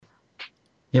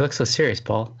You look so serious,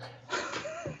 Paul.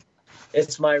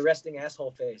 It's my resting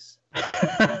asshole face. Yin,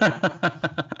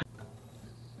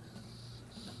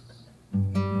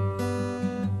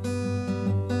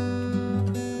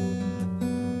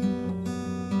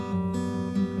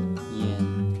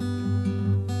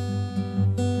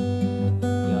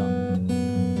 yang,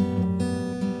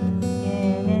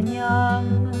 yin and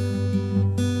yang.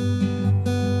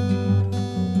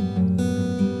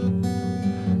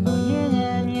 Oh, yin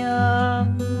and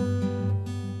yang.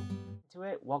 To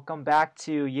it. Welcome back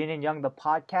to Yin and Yang, the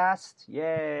podcast.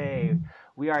 Yay!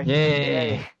 We are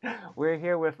Yay! We're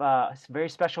here with a very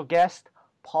special guest,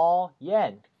 Paul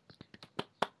Yen.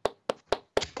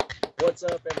 What's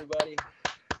up, everybody?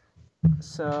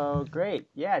 So great,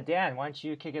 yeah, Dan. Why don't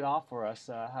you kick it off for us?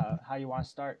 How you want to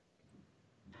start?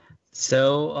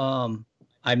 So,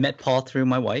 I met Paul through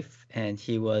my wife, and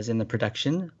he was in the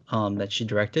production that she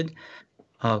directed.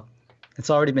 It's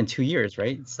already been 2 years,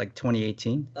 right? It's like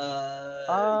 2018.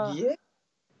 Yeah,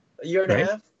 a year and Right? a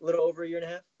half, a little over a year and a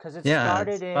half. Because it Yeah,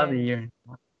 started it's about a in year.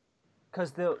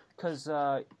 because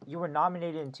you were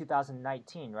nominated in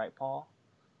 2019, right, Paul?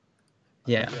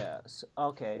 Yeah. Yeah.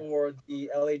 Okay. For the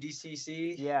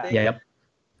LADCC Yeah. thing. Yeah, yep.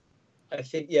 I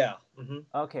think, yeah.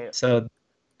 Okay. So,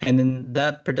 and then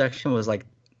that production was like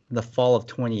the fall of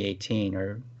 2018,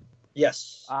 or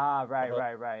Yes. Right.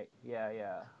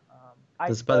 Yeah. it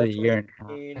was about a year and a half.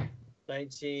 2018,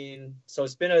 19. So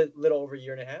it's been a little over a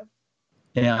year and a half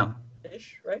Yeah.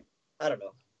 ish, right? I don't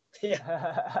know. Yeah,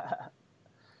 I.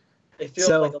 it feels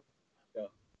So- like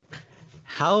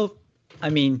I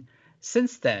mean,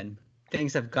 since then,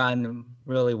 things have gone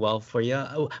really well for you.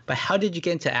 Oh, but how did you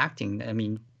get into acting? I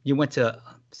mean, you went to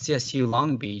CSU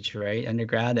Long Beach, right,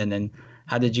 undergrad, and then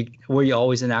were you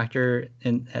always an actor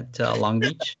at Long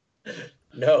Beach?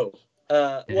 No.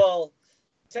 Well,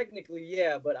 technically,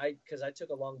 yeah, but because I took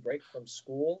a long break from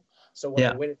school. So when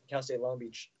I Yeah. went to Cal State Long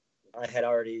Beach, I had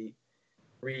already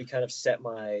kind of set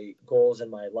my goals in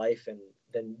my life. And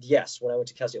then, yes, when I went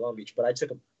to Cal State Long Beach, but I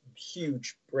took a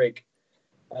huge break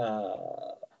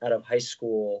out of high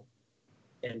school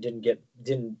and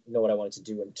didn't know what I wanted to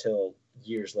do until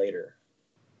years later.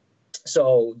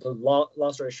 So the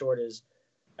long story short is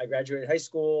I graduated high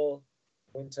school,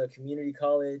 went to community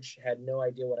college, had no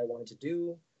idea what I wanted to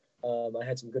do. I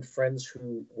had some good friends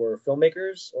who were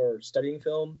filmmakers or studying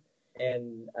film,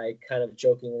 and I kind of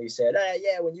jokingly said,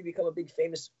 yeah, when you become a big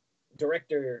famous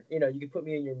director, you can put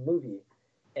me in your movie.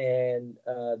 And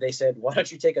they said, why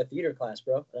don't you take a theater class,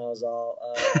 bro? And I was all,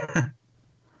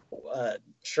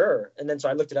 sure. And then so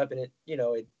I looked it up, and it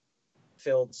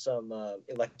filled some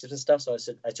electives and stuff. So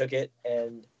I took it,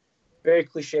 and very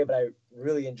cliche, but I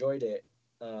really enjoyed it.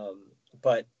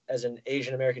 But as an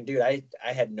Asian American dude, I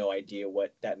had no idea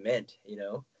what that meant,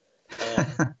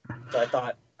 So I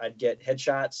thought I'd get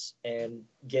headshots and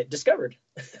get discovered,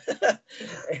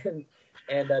 and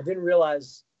I didn't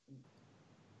realize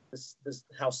this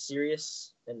how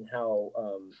serious and how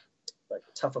like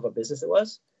tough of a business it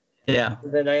was. Yeah.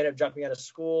 And then I ended up dropping out of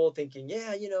school, thinking,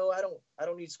 yeah, I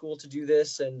don't need school to do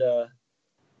this, and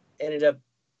ended up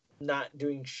not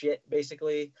doing shit,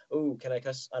 basically. Ooh, can I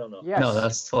cuss? I don't know. Yes. No,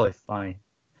 that's totally fine.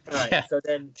 All right. Yeah. So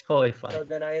then Totally fine. So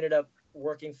then I ended up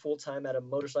working full time at a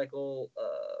motorcycle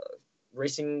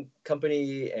racing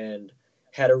company, and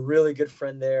had a really good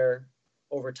friend there.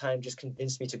 Over time, just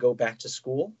convinced me to go back to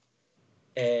school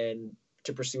and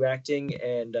to pursue acting.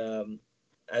 And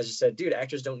I just said, dude,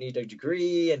 actors don't need a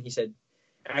degree. And he said,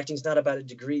 acting's not about a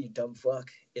degree, you dumb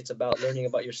fuck. It's about learning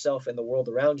about yourself and the world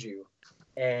around you.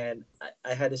 And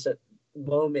I had this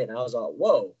moment. I was all,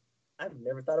 whoa, I've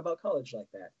never thought about college like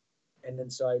that. And then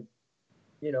so I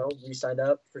re-signed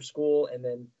up for school, and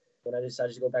then when I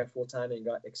decided to go back full-time and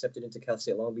got accepted into Cal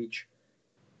State Long Beach,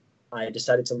 I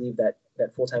decided to leave that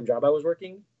full-time job I was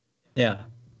working. Yeah.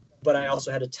 But I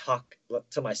also had to talk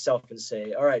to myself and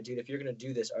say, all right, dude, if you're going to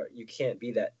do this, you can't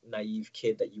be that naive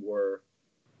kid that you were,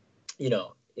 in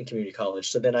community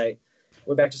college. So then I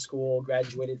went back to school,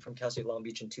 graduated from Cal State Long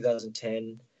Beach in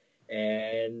 2010.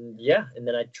 And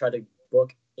then I tried to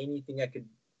book anything I could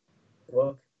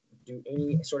book, do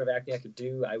any sort of acting I could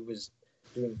do. I was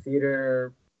doing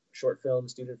theater, short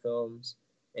films, student films,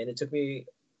 and it took me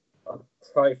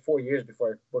probably 4 years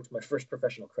before I booked my first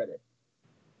professional credit.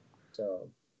 So,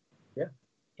 yeah.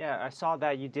 Yeah, I saw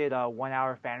that you did a 1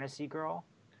 Hour Fantasy Girl.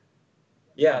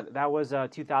 Yeah, That was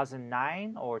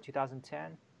 2009 or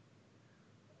 2010.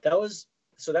 that was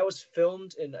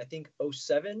filmed in, I think,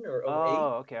 07 or 08.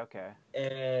 Oh, okay.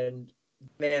 And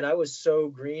man, I was so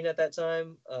green at that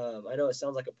time. I know it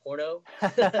sounds like a porno,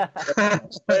 but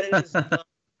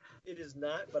it is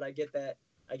not. But I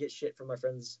get shit from my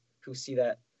friends who see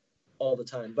that all the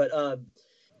time. But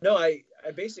no, I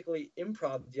basically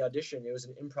improv the audition. It was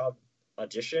an improv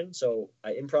audition, so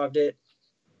I improved it.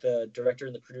 The director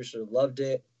and the producer loved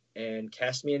it and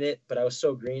cast me in it, but I was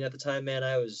so green at the time, man.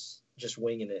 I was just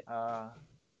winging it.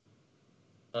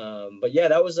 But yeah,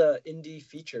 that was a indie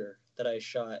feature that I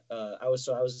shot. I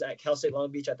was at Cal State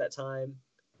Long Beach at that time,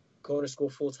 going to school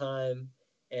full time,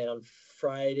 and on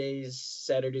Fridays,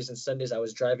 Saturdays, and Sundays, I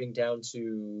was driving down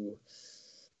to,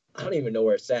 I don't even know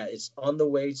where it's at. It's on the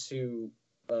way to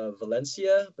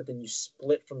Valencia, but then you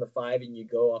split from the 5 and you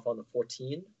go off on the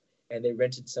 14, and they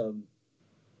rented some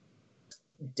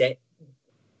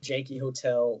janky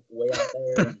hotel way out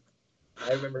there.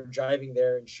 I remember driving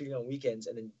there and shooting on weekends,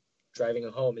 and then driving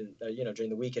home and during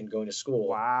the weekend going to school.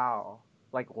 Wow,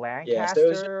 like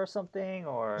Lancaster or something,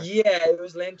 or yeah, it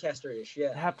was Lancaster-ish.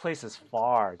 Yeah, that place is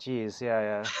far. Jeez,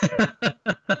 yeah.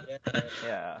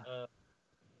 Yeah.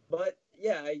 But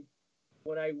yeah,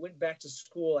 when I went back to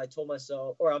school, I told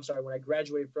myself, or I'm sorry, when I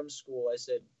graduated from school, I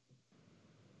said,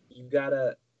 you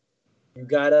gotta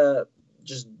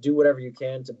just do whatever you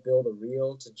can to build a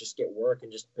reel, to just get work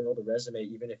and just build a resume,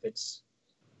 even if it's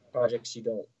projects you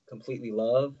don't completely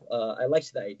love. I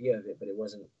liked the idea of it, but it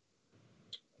wasn't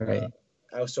right.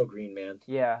 I was so green, man.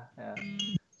 Yeah.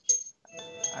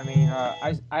 I mean,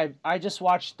 I just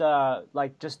watched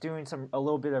like just doing a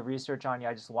little bit of research on you.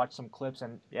 I just watched some clips,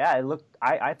 and yeah, it looked.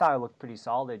 I thought it looked pretty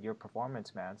solid, your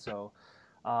performance, man. So,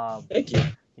 thank you.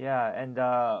 Yeah, and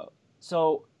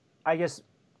so I guess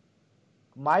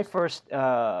my first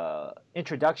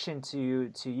introduction to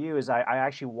you is I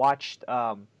actually watched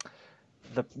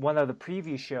one of the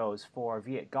preview shows for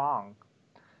Viet Cong,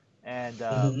 and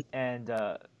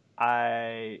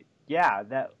I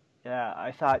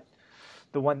thought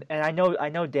the one, and I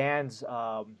know Dan's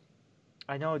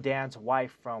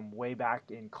wife from way back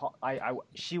in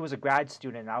she was a grad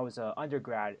student. I was an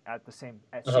undergrad at the same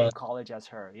college as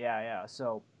her. Yeah.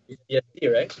 So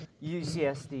UCSD, right?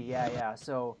 UCSD. Yeah.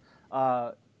 So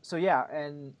yeah,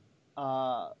 and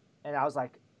I was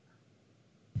like,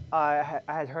 I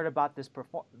had heard about this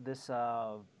performance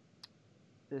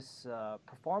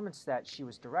that she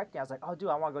was directing. I was like, oh, dude,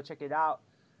 I want to go check it out.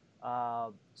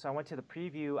 So I went to the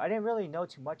preview. I didn't really know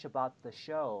too much about the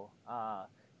show,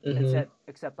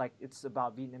 except like it's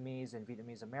about Vietnamese and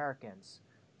Vietnamese Americans.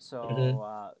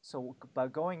 So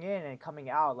but going in and coming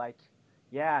out, like,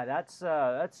 yeah, that's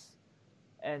a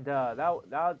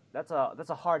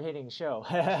hard hitting show.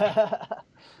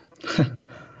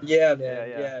 Yeah, man.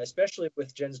 Yeah, especially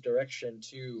with Jen's direction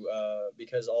too,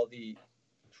 because all the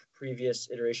previous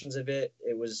iterations of it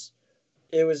was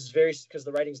very, because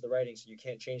the writing's the writing, so you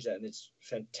can't change that, and it's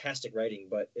fantastic writing.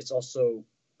 But it's also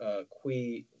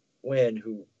Quy Nguyen,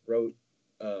 who wrote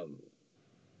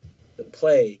the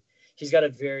play. He's got a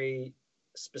very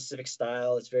specific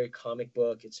style. It's very comic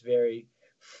book. It's very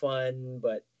fun,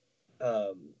 but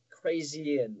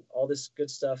crazy and all this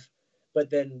good stuff. But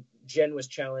then Jen was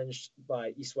challenged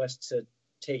by East West to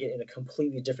take it in a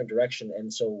completely different direction,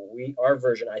 and so our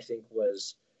version, I think,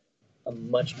 was a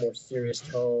much more serious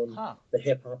tone. The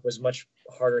hip hop was much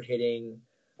harder hitting,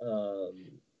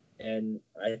 and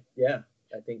I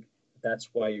think that's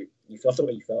why you felt the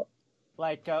way you felt.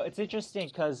 Like it's interesting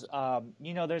because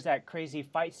there's that crazy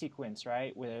fight sequence,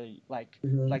 right, where like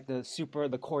the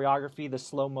choreography, the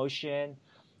slow motion.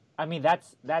 I mean,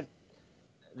 that's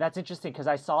interesting because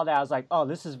I saw that, I was like, oh,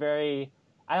 this is very,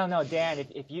 I don't know, Dan,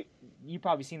 if you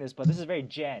probably seen this, but this is very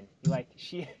Jen. Like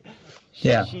she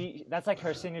that's like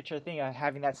her signature thing,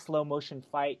 having that slow motion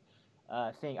fight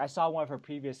thing. I saw one of her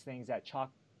previous things at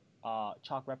Chalk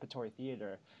Repertory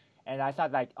Theater, and I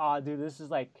thought, like, oh, dude, this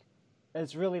is like,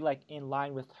 it's really like in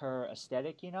line with her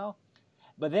aesthetic,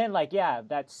 But then, like, yeah,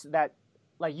 that's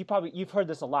like, you've heard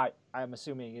this a lot, I'm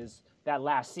assuming, is that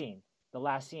last scene, the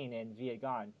last scene in Viet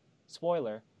Cong.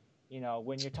 Spoiler,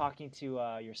 when you're talking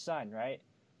to your son, right?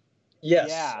 Yes.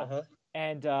 Yeah.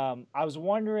 And I was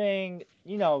wondering,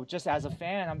 just as a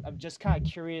fan, I'm just kind of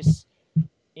curious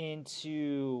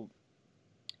into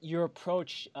your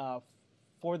approach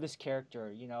for this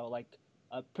character, like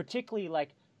particularly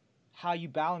like how you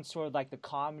balance sort of like the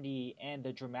comedy and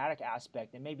the dramatic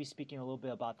aspect, and maybe speaking a little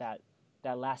bit about that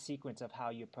last sequence of how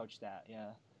you approach that.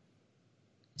 Yeah.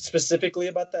 Specifically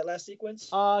about that last sequence?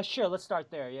 Sure. Let's start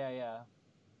there. Yeah.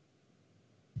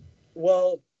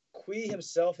 Well, Quy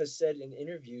himself has said in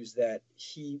interviews that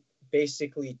he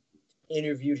basically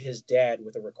interviewed his dad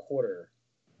with a recorder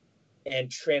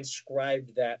and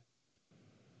transcribed that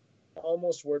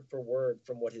almost word for word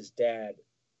from what his dad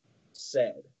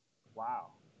said.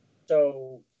 Wow.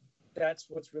 So that's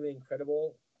what's really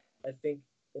incredible, I think,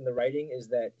 in the writing, is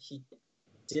that he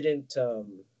didn't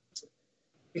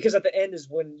because at the end is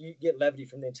when you get levity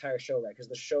from the entire show, right? Because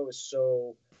the show is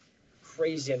so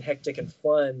crazy and hectic and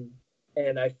fun.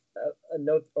 And a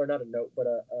note, or not a note, but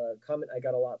a comment I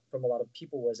got a lot from a lot of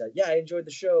people was that, yeah, I enjoyed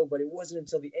the show, but it wasn't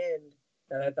until the end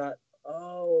that I thought,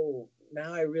 oh,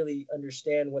 now I really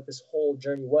understand what this whole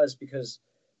journey was, because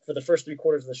for the first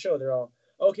 3/4 of the show, they're all,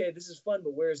 okay, this is fun,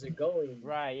 but where is it going?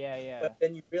 Right, yeah, yeah. But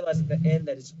then you realize at the end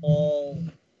that it's all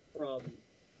from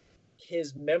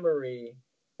his memory,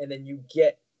 and then you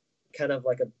get kind of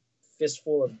like a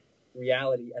fistful of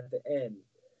reality at the end.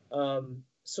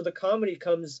 So the comedy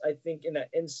comes, I think, in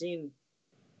that end scene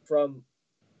from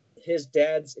his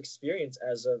dad's experience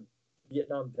as a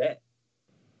Vietnam vet.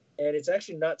 And it's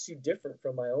actually not too different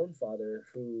from my own father,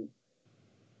 who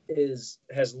has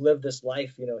lived this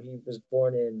life. You know, he was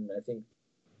born in, I think,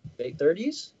 late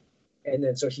 30s. And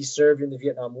then so he served in the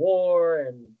Vietnam War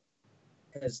and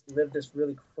has lived this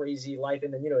really crazy life,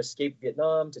 and then, you know, escaped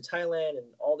Vietnam to Thailand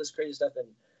and all this crazy stuff,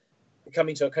 and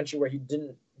coming to a country where he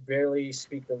didn't barely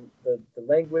speak the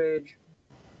language.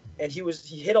 And he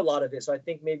hit a lot of it. So I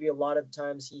think maybe a lot of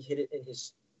times he hit it in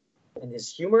his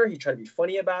humor. He tried to be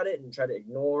funny about it and try to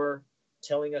ignore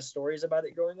telling us stories about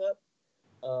it growing up.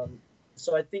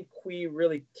 So I think Quy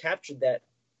really captured that,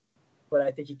 but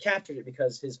I think he captured it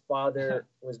because his father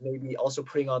was maybe also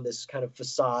putting on this kind of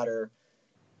facade or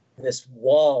this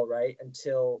wall, right?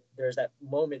 Until there's that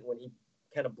moment when he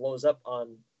kind of blows up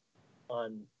on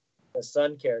the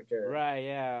son character. Right,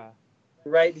 yeah.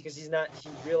 Right, because he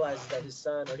realizes that his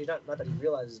son, or he not that he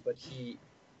realizes, but he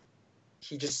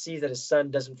just sees that his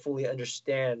son doesn't fully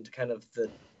understand kind of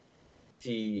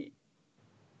the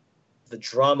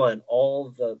drama and all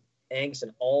the angst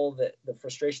and all the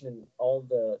frustration and all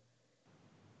the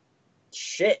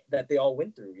shit that they all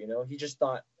went through. You know, he just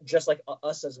thought, just like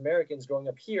us as Americans growing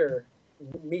up here,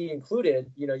 me included,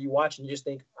 you know, you watch and you just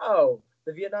think, oh,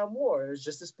 the Vietnam War is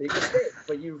just this big mistake.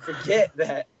 But you forget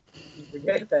that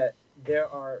there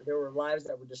were lives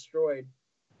that were destroyed,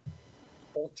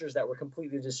 cultures that were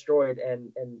completely destroyed,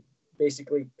 and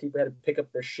basically people had to pick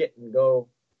up their shit and go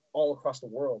all across the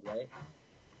world, right?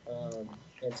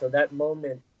 And so that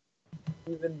moment,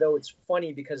 even though it's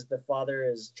funny because the father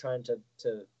is trying to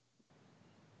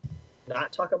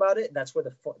not talk about it, I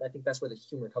think that's where the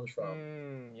humor comes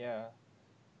from. Yeah.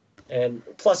 And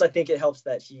plus, I think it helps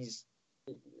that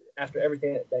after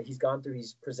everything that he's gone through,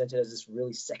 he's presented as this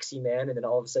really sexy man, and then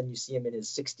all of a sudden you see him in his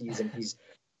 60s and he's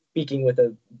speaking with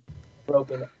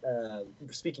broken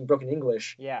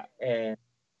English. Yeah. And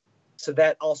so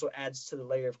that also adds to the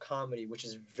layer of comedy, which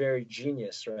is very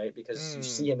genius, right? Because you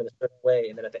see him in a certain way,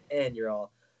 and then at the end you're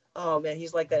all, oh man,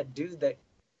 he's like that dude that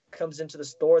comes into the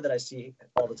store that I see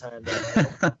all the time.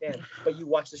 But you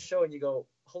watch the show and you go,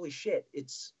 holy shit,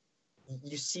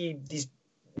 you see these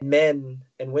men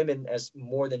and women as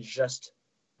more than just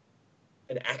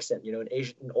an accent, you know,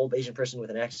 an old Asian person with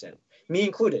an accent, me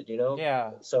included, you know.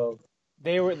 Yeah. So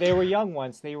they were young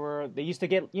once. They used to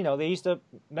get, you know, they used to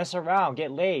mess around,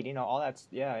 get laid, you know, all that's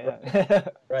yeah.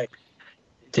 Right.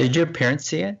 Did your parents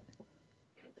see it?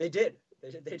 They did.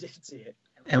 They did see it.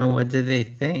 And what did they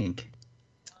think?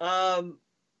 Again,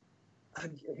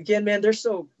 man, they're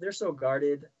so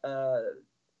guarded.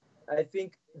 I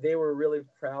think they were really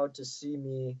proud to see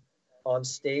me on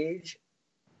stage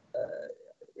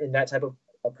in that type of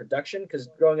production, because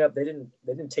growing up they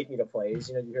didn't take me to plays.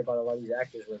 You know, you hear about a lot of these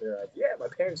actors where they're like, yeah, my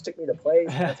parents took me to plays.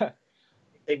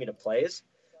 Take me to plays.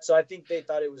 So I think they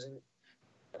thought it was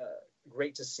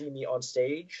great to see me on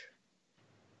stage.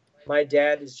 My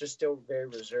dad is just still very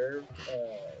reserved.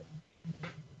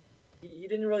 He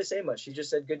didn't really say much. He just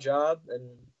said good job, and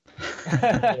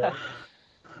you know.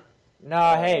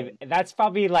 No, hey, that's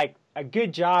probably like a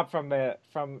good job from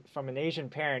an Asian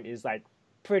parent is like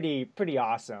pretty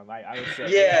awesome. I would say.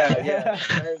 Yeah.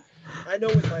 I know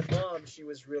with my mom, she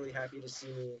was really happy to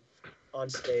see me on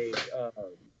stage,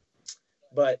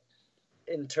 but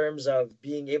in terms of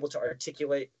being able to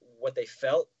articulate what they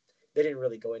felt, they didn't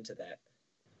really go into that.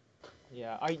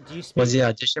 Yeah. Was the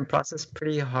audition process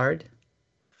pretty hard?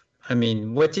 I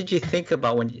mean, what did you think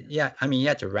about you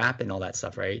had to rap and all that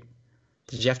stuff, right?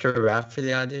 Did you have to rap for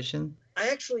the audition? I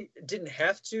actually didn't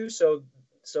have to. So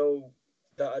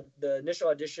the initial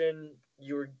audition,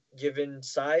 you were given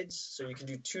sides, so you can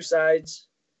do 2 sides,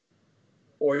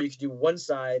 or you could do 1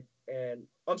 side. And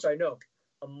I'm sorry, no,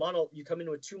 you come in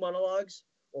with 2 monologues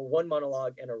or 1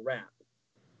 monologue and a rap.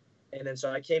 And then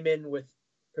so I came in with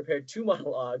prepared 2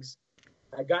 monologues.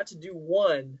 I got to do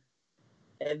 1,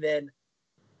 and then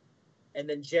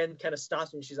Jen kind of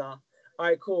stops me. She's all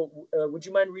right, cool. Would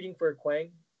you mind reading for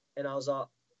Quang? And I was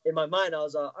in my mind, I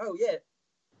was oh yeah,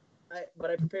 but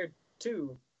I prepared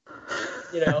 2.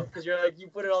 Because you're like, you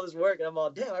put in all this work, and I'm all,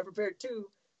 damn, I prepared too.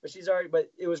 But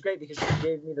it was great because she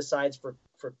gave me the sides for.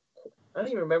 I don't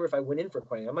even remember if I went in for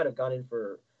Quang. I might have gone in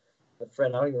for a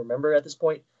friend. I don't even remember at this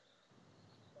point.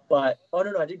 But oh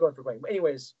no, I did go in for Quang. But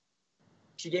anyways,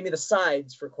 she gave me the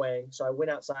sides for Quang, so I went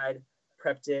outside,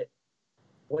 prepped it,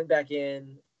 went back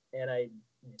in, and I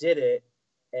did it.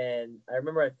 And I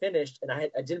remember I finished, and I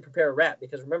didn't prepare a rap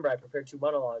because remember I prepared 2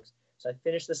 monologues. So I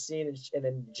finished the scene, and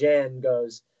then Jen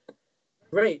goes,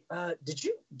 "Great. Did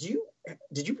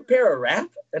you prepare a rap?"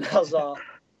 And I was all,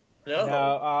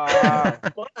 "No."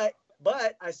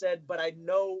 But I said, "But I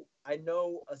know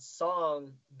a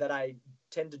song that I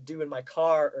tend to do in my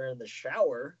car or in the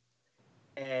shower,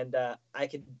 and I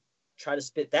could try to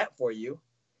spit that for you."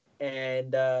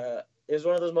 And it was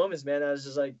one of those moments, man. I was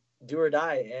just like, do or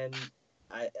die, and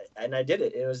I did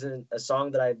it. It was a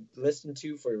song that I listened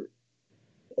to for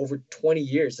over 20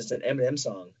 years. It's an Eminem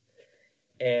song,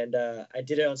 and I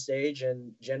did it on stage,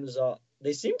 and Jen was all.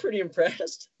 They seemed pretty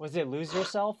impressed. Was it "Lose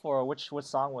Yourself" or which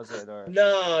song was it? Or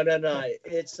no.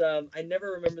 It's I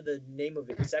never remember the name of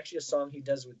it. It's actually a song he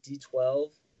does with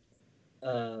D12,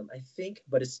 I think,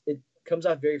 but it comes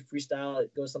off very freestyle.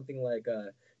 It goes something like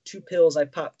 2 pills I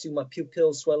pop to my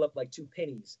pupils swell up like 2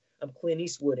 pennies. I'm Clint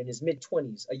Eastwood in his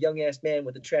mid-20s, a young-ass man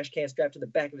with a trash can strapped to the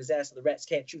back of his ass so the rats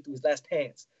can't chew through his last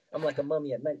pants. I'm like a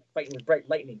mummy at night, fighting with bright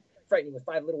lightning, frightening with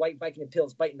 5 little white Viking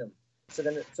pills, biting them. So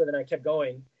then I kept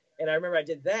going, and I remember I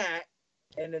did that,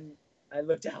 and then I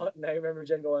looked out, and I remember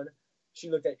Jen going, she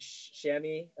looked at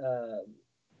Shami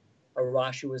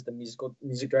Arash, who was the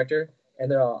music director,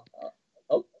 and they're all,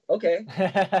 oh, okay.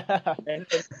 and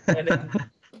then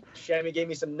Shami gave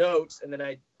me some notes, and then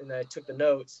I took the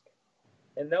notes,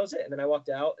 and that was it. And then I walked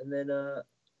out, and then I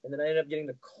ended up getting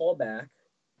the callback.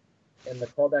 And the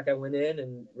callback, I went in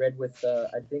and read with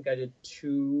I think I did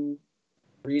 2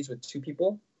 reads with 2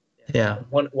 people. Yeah.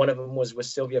 One of them was with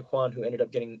Sylvia Kwan, who ended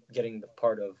up getting the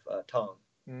part of Tom.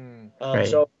 Right.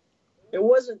 So it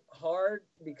wasn't hard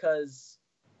because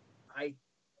I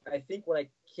think when I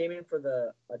came in for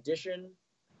the audition,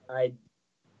 I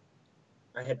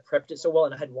had prepped it so well,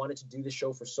 and I had wanted to do the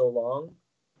show for so long.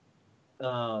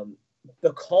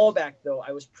 The callback, though,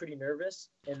 I was pretty nervous,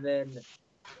 and then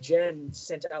Jen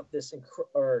sent out this,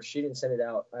 or she didn't send it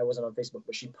out. I wasn't on Facebook,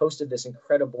 but she posted this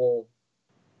incredible,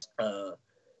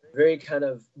 very kind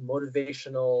of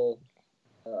motivational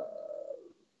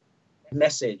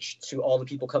message to all the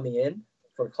people coming in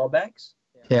for callbacks.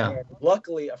 Yeah. And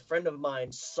luckily, a friend of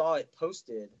mine saw it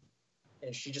posted,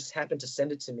 and she just happened to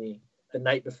send it to me the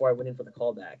night before I went in for the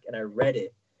callback, and I read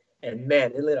it, and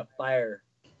man, it lit a fire.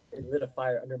 It lit a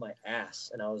fire under my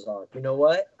ass, and I was like, you know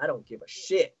what? I don't give a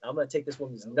shit. I'm gonna take this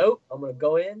woman's note. I'm gonna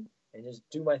go in and just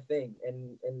do my thing,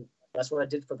 and that's what I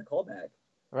did for the callback.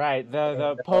 Right.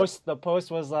 The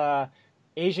post was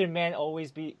Asian men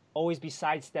always be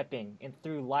sidestepping in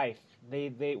through life. They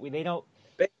don't.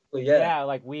 Basically, yeah. Yeah,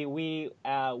 like we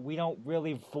don't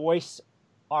really voice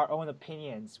our own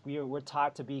opinions. We're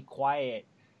taught to be quiet.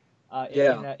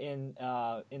 In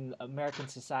American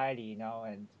society, you know,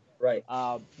 and right.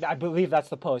 I believe that's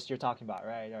the post you're talking about,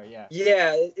 right? Or yeah.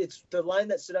 Yeah, it's the line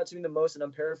that stood out to me the most, and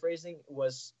I'm paraphrasing,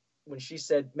 was when she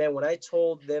said, "Man, when I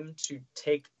told them to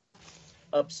take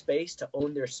up space, to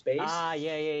own their space." Yeah.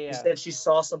 Instead, she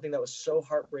saw something that was so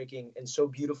heartbreaking and so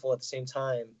beautiful at the same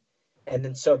time, and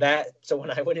then so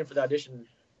when I went in for the audition,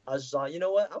 I was just like, you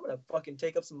know what? I'm gonna fucking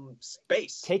take up some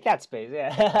space. Take that space,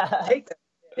 yeah. Take that,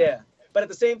 yeah. But at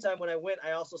the same time, when I went,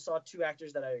 I also saw 2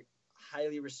 actors that I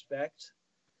highly respect.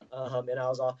 And I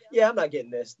was all, yeah, I'm not getting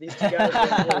this. These 2 guys,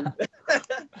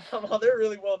 they're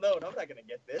really well known. I'm not gonna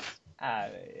get this.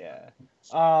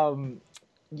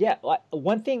 Yeah.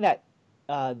 One thing that,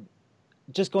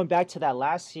 just going back to that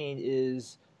last scene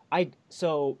is,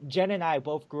 so Jen and I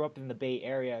both grew up in the Bay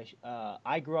Area.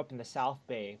 I grew up in the South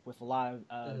Bay with a lot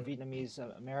of Vietnamese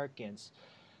Americans,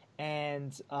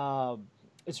 and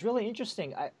it's really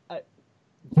interesting.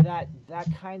 That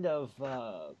kind of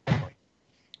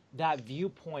that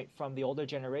viewpoint from the older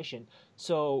generation.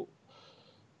 So,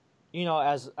 you know,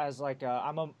 as like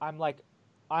I'm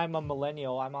a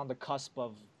millennial. I'm on the cusp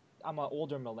of, I'm an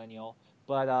older millennial,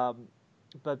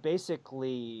 but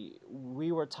basically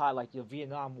we were taught like the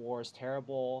Vietnam War is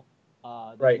terrible.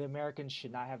 Right. The Americans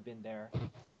should not have been there.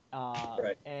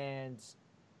 Right.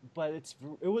 But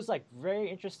it was like very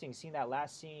interesting seeing that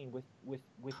last scene with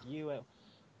you and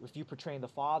with you portraying the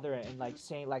father and like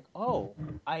saying like, oh,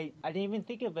 I didn't even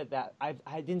think of it that I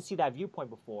didn't see that viewpoint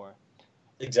before.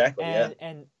 Exactly.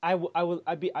 And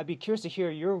I'd be curious to hear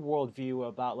your worldview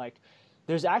about like,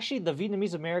 there's actually the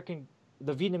Vietnamese and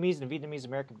Vietnamese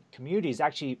American community is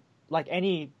actually like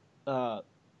any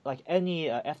like any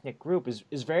ethnic group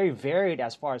is very varied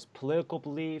as far as political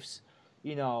beliefs,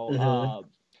 you know, Mm-hmm.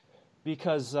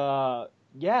 because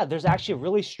yeah, there's actually a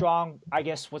really strong, I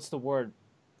guess, what's the word,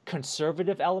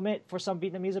 conservative element for some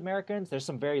Vietnamese Americans. There's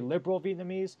some very liberal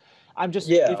Vietnamese. I'm just,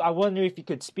 if Yeah. I wonder if you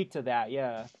could speak to that.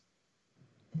 Yeah.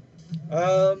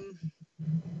 Um.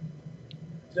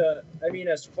 I mean,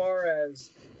 as far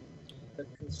as the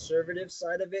conservative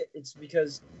side of it, it's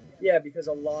because, yeah, because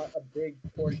a big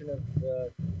portion of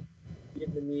the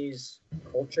Vietnamese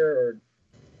culture,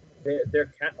 or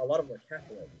a lot of them are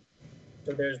Catholic.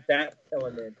 So there's that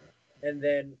element, and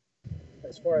then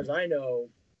as far as I know,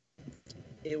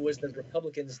 it was the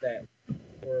Republicans that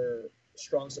were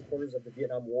strong supporters of the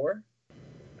Vietnam War.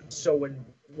 So when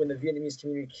the Vietnamese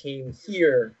community came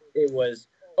here, it was,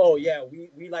 oh yeah,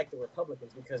 we like the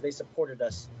Republicans because they supported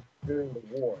us during the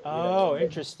war, you know. Oh, And then,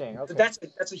 interesting. so Okay.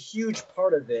 that's a huge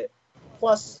part of it.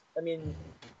 Plus, I mean,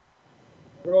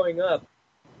 growing up,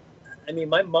 I mean,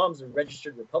 my mom's a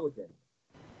registered Republican,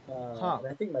 Huh. and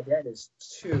I think my dad is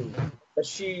too.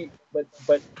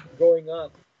 But growing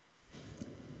up,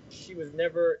 she was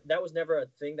never that was never a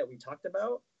thing that we talked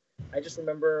about. I just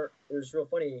remember it was real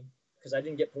funny because I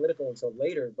didn't get political until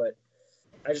later, but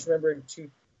I just remember in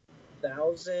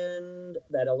 2000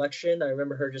 that election. I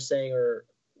remember her just saying, or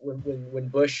when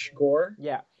Bush Gore,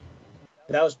 Yeah.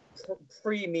 that was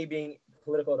pre me being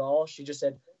political at all. She just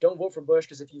said, "Don't vote for Bush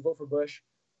because if you vote for Bush,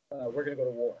 we're gonna go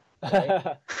to war."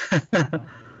 Right?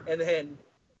 and then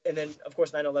and then of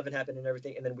course 9/11 happened and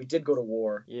everything, and then we did go to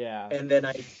war, Yeah. and then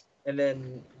I and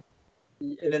then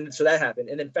and then so that happened,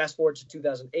 and then fast forward to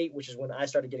 2008, which is when I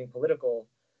started getting political.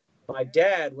 My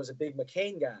dad was a big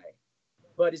McCain guy,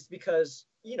 but it's because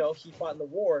he fought in the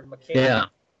war, and McCain Yeah.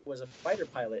 was a fighter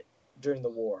pilot during the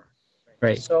war.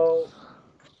 Right. So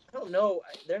I don't know.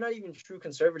 They're not even true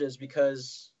conservatives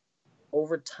because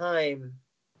over time,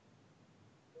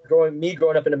 growing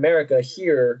up in America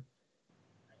here,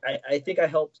 I think I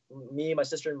helped me, my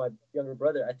sister, and my younger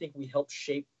brother. I think we helped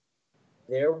shape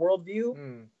their worldview.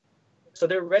 Mm. So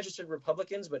they're registered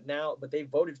Republicans, but they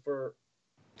voted for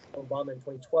Obama in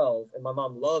 2012, and my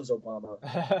mom loves Obama.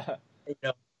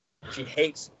 And, she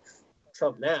hates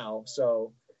Trump now,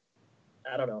 so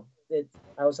I don't know.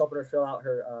 I was helping her fill out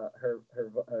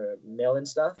her mail-in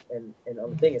stuff, and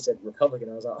on the thing it said Republican.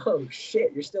 I was like, oh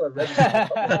shit, you're still a registered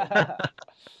Republican.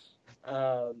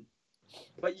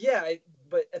 But yeah,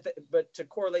 but to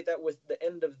correlate that with the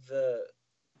end of the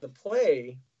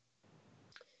play,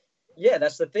 yeah,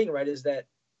 that's the thing, right? Is that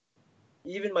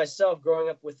even myself growing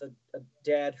up with a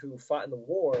dad who fought in the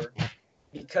war,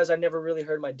 because I never really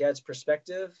heard my dad's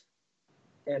perspective,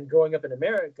 and growing up in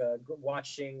America,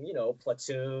 watching,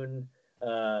 Platoon,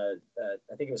 I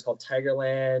think it was called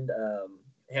Tigerland,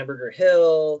 Hamburger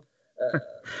Hill,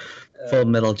 Full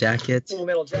Metal Jacket. Full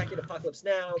Metal Jacket, Apocalypse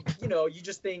Now. You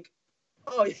just think,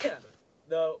 oh yeah,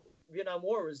 the Vietnam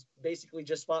War was basically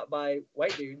just fought by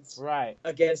white dudes Right.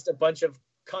 against a bunch of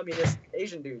communist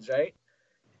Asian dudes, right?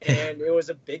 And it was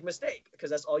a big mistake because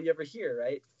that's all you ever hear,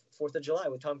 right? 4th of July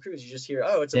with Tom Cruise, you just hear,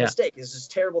 oh, it's a mistake. It's this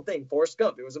terrible thing. Forrest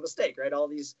Gump, it was a mistake, right? All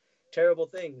these terrible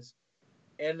things.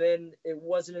 And then it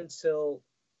wasn't until,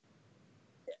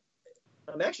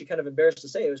 I'm actually kind of embarrassed to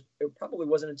say, it probably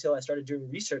wasn't until I started doing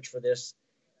research for this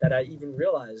that I even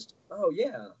realized, oh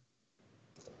yeah,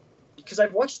 because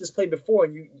I've watched this play before,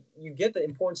 and you get the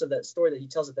importance of that story that he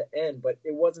tells at the end, but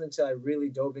it wasn't until I really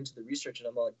dove into the research, and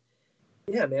I'm like,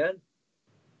 yeah, man,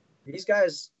 these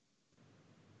guys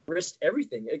risked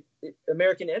everything.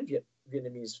 American and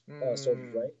Vietnamese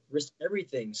soldiers, right? Risked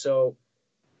everything. So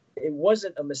it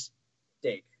wasn't a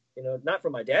mistake, not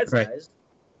from my dad's eyes.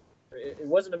 It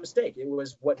wasn't a mistake. It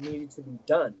was what needed to be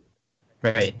done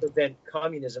to prevent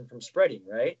communism from spreading,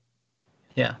 right?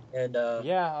 Yeah. And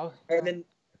yeah. And then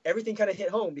everything kind of hit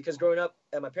home because growing up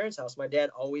at my parents' house, my dad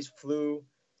always flew.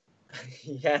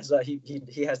 He has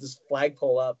he has this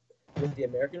flagpole up with the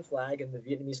American flag and the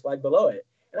Vietnamese flag below it.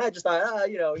 And I just thought,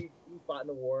 he fought in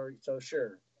the war, so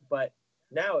sure. But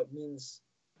now it means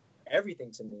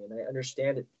everything to me, and I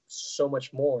understand it so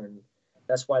much more. And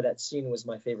that's why that scene was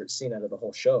my favorite scene out of the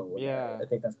whole show. Yeah. I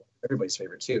think that's everybody's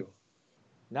favorite too.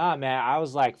 Nah, man, I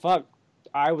was like, fuck.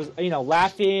 I was,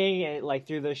 laughing and like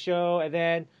through the show, and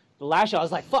then the last show, I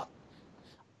was like, fuck.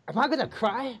 Am I gonna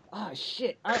cry? Oh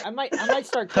shit! I might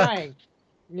start crying.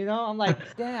 I'm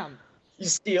like, damn. You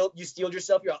steeled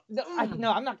yourself. You're no,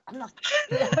 I'm not.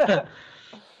 Yeah.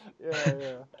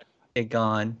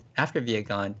 Vietgone. After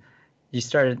Vietgone, you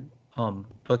started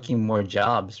booking more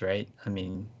jobs, right? I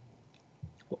mean.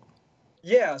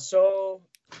 Yeah. So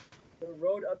the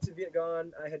road up to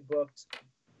Vietgone, I had booked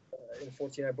in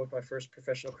 2014. I booked my first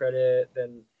professional credit.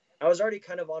 Then I was already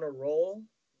kind of on a roll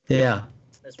Yeah,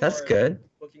 as that's far as good.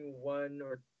 booking one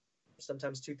or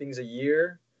sometimes two things a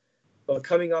year. But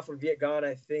coming off of Viet Gone,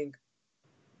 I think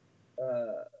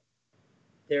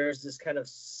there's this kind of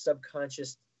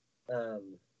subconscious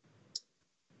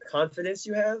confidence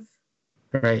you have.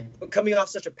 Right. But coming off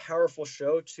such a powerful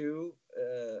show too,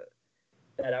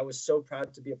 that I was so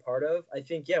proud to be a part of. I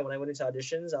think, yeah, when I went into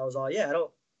auditions, I was all, yeah,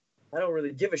 I don't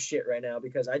really give a shit right now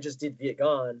because I just did Viet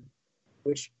Gone,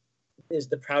 which is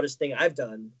the proudest thing I've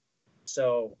done.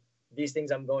 So these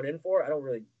things I'm going in for, I don't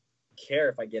really care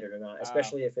if I get it or not,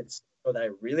 especially if it's so that I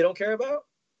really don't care about.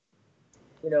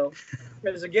 You know,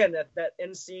 because again, that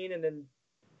end scene and then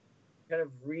kind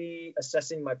of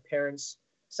reassessing my parents'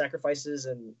 sacrifices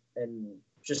and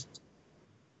just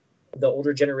the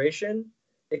older generation,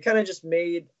 it kind of just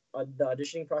made the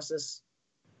auditioning process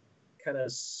kind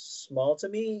of small to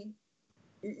me.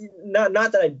 Not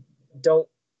that I don't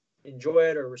enjoy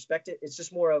it or respect it. It's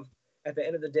just more of, at the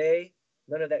end of the day,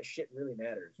 none of that shit really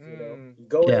matters. You know, you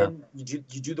go in, you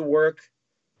do the work,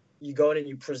 you go in and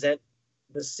you present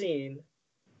the scene,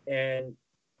 and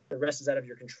the rest is out of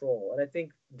your control. And I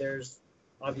think there's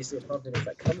obviously a confidence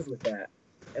that comes with that,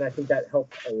 and I think that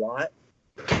helped a lot.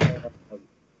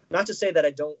 Not to say that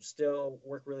I don't still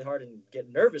work really hard and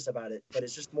get nervous about it, but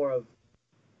it's just more of,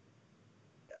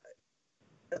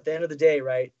 at the end of the day,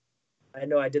 right? I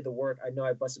know I did the work. I know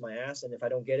I busted my ass, and if I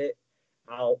don't get it,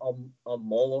 I'll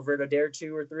mull over it a day or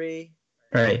two or three.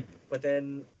 Right. But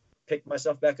then pick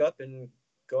myself back up and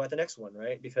go at the next one,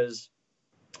 right? Because,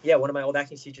 yeah, one of my old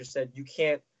acting teachers said you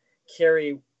can't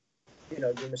carry,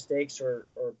 your mistakes or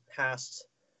past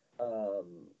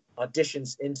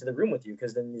auditions into the room with you,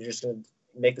 because then you're just going to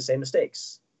make the same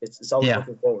mistakes. It's always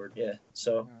looking forward. Yeah.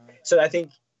 So I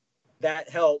think that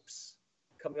helps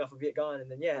coming off of Viet Gone. And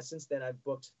then, yeah, since then I've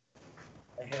booked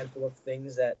a handful of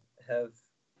things that have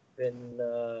been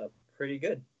pretty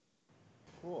good.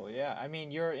 Cool. Yeah. I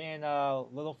mean, you're in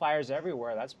Little Fires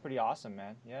Everywhere. That's pretty awesome,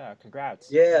 man. Yeah.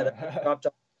 Congrats. Yeah. That dropped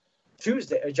on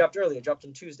Tuesday. It dropped early. It dropped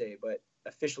on Tuesday, but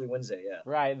officially Wednesday. Yeah.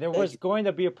 Right. There was going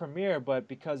to be a premiere, but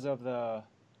because of the,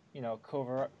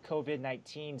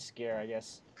 COVID-19 scare, I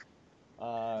guess,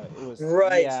 it was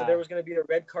right. Yeah. So there was going to be a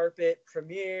red carpet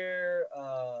premiere.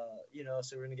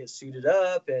 So we're going to get suited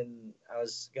up, and I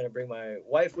was going to bring my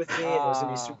wife with me, and it was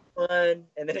going to be super fun.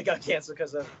 And then it got canceled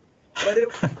because of. But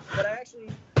I actually,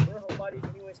 we're homebodies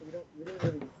anyway, so we didn't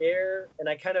really care. And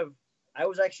I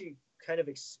was actually kind of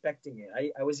expecting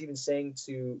it. I was even saying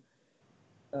to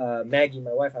Maggie,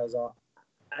 my wife, I was all,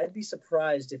 I'd be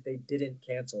surprised if they didn't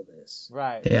cancel this.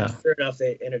 Right. Yeah. Sure enough,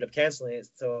 they ended up canceling it.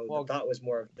 So the thought was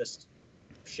more of just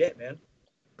shit, man.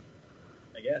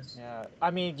 I guess. Yeah. I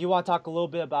mean, do you want to talk a little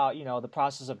bit about, the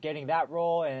process of getting that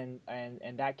role and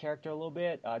that character a little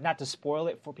bit? Not to spoil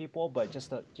it for people, but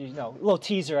just a little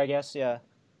teaser, I guess. Yeah.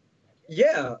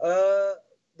 Yeah.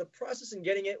 The process in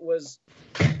getting it it's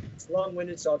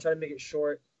long-winded, so I'll try to make it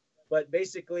short. But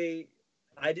basically,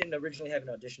 I didn't originally have an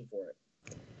audition for it.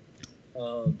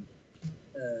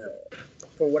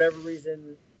 For whatever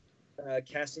reason,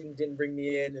 casting didn't bring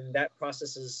me in, and that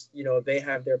process is, they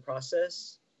have their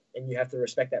process, and you have to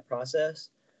respect that process.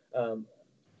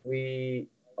 We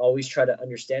always try to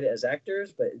understand it as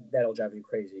actors, but that'll drive you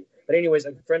crazy. But anyways,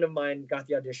 a friend of mine got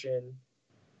the audition.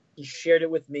 He shared it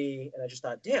with me, and I just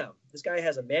thought, damn, this guy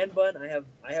has a man bun. I have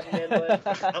a man bun.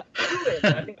 I'm doing it,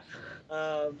 right?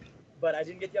 But I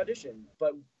didn't get the audition.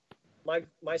 But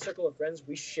my circle of friends,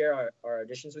 we share our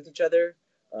auditions with each other.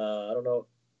 I don't know,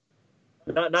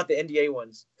 not the NDA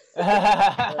ones,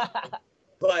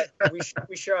 but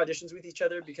we share auditions with each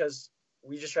other because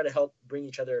we just try to help bring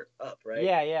each other up, right?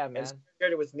 Yeah, man. And so he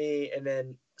shared it with me, and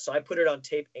then so I put it on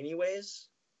tape anyways,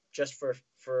 just for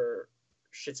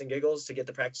shits and giggles, to get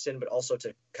the practice in, but also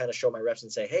to kind of show my reps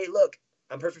and say, hey, look,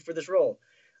 I'm perfect for this role.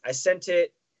 I sent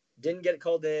it, didn't get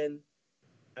called in.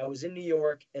 I was in New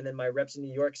York, and then my reps in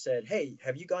New York said, hey,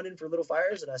 have you gone in for Little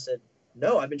Fires? And I said,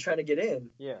 no, I've been trying to get in.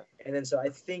 Yeah. And then so I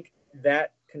think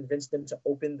that convinced them to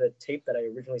open the tape that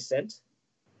I originally sent.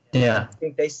 Yeah.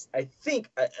 I think,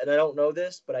 and I don't know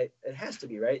this, but it has to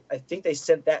be, right? I think they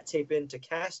sent that tape in to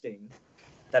casting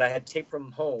that I had taped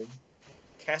from home.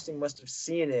 Casting must have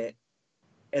seen it,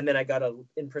 and then I got an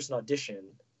in-person audition,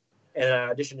 and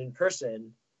I auditioned in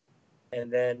person,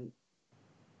 and then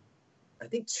I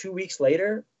think 2 weeks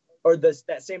later, or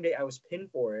that same day, I was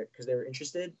pinned for it because they were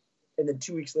interested, and then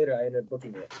 2 weeks later, I ended up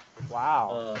booking it.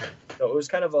 Wow. So it was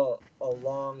kind of a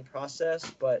long process,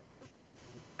 but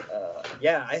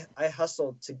I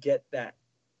hustled to get that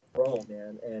role,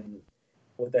 man, and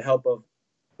with the help of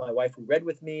my wife who read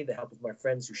with me, the help of my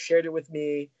friends who shared it with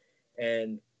me,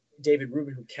 and David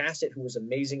Rubin, who cast it, who was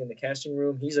amazing in the casting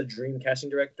room. He's a dream casting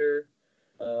director.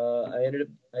 I ended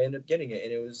up getting it,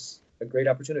 and it was a great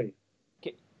opportunity.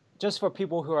 Just for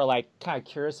people who are like kind of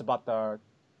curious about the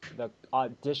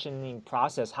auditioning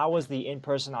process, how was the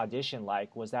in-person audition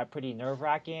like? Was that pretty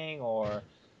nerve-wracking, or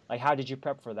like how did you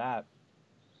prep for that?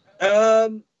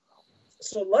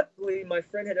 So luckily my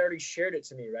friend had already shared it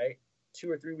to me, right,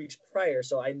 2 or 3 weeks prior,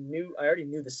 so I already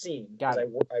knew the scene because I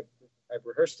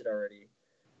rehearsed it already.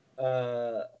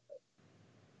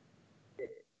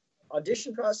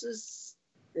 Audition process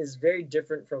is very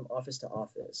different from office to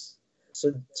office.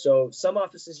 So some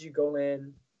offices you go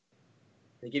in,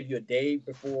 they give you a day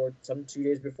before, some 2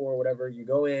 days before, whatever. You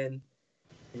go in,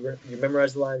 you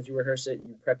memorize the lines, you rehearse it,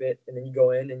 you prep it, and then you go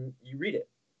in and you read it,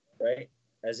 right?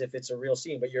 As if it's a real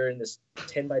scene, but you're in this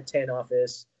 10 by 10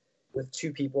 office with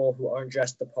 2 people who aren't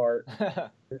dressed the part,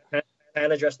 kind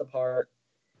of dressed the part,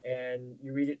 and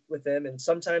you read it with them. And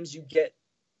sometimes you get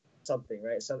something,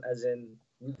 right? As in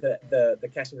the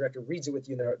casting director reads it with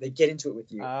you, and they get into it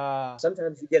with you.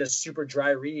 Sometimes you get a super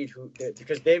dry read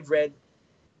because they've read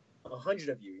 100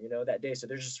 of you, that day, so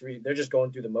they're just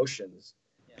going through the motions.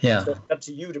 Yeah. So it's up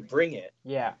to you to bring it.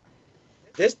 Yeah.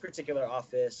 This particular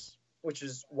office, which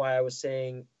is why I was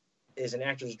saying is an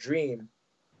actor's dream,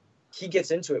 he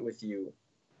gets into it with you.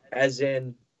 As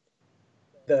in,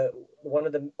 one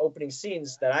of the opening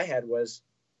scenes that I had was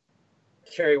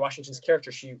Kerry Washington's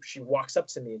character. She walks up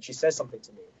to me and she says something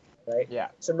to me, right? Yeah.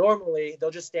 So normally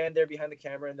they'll just stand there behind the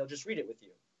camera and they'll just read it with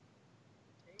you.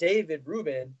 David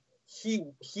Rubin, he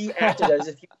acted as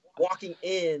if he was walking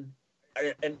in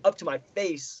and up to my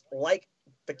face like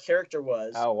the character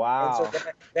was. Oh, wow. And so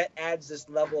that adds this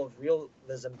level of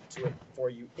realism to it for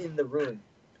you in the room.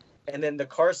 And then the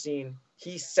car scene,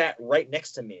 he sat right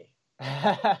next to me.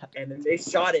 And then they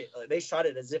shot it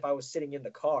as if I was sitting in the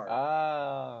car.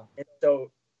 Oh.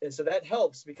 And so that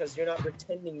helps because you're not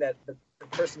pretending that the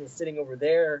person is sitting over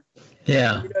there.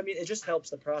 Yeah. You know what I mean? It just helps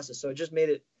the process. So it just made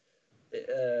it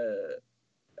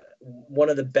one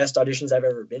of the best auditions I've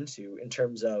ever been to in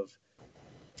terms of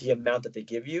the amount that they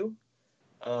give you.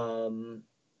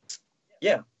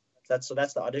 That's the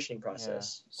auditioning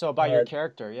process. Yeah. So about your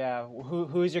character,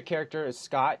 who is your character? Is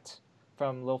Scott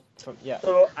from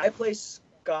So I play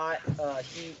Scott.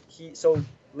 So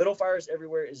Little Fires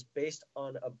Everywhere is based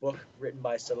on a book written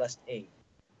by Celeste Ng.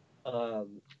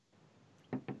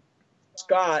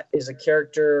 Scott is a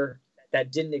character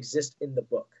that didn't exist in the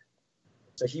book,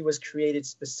 so he was created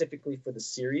specifically for the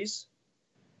series.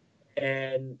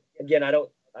 And again, I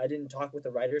didn't talk with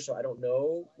the writer, so I don't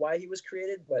know why he was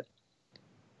created, but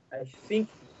I think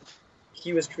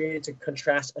he was created to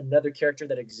contrast another character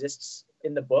that exists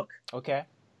in the book. Okay.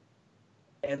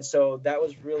 And so that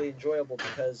was really enjoyable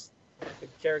because the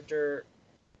character,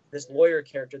 this lawyer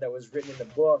character that was written in the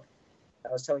book, I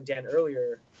was telling Dan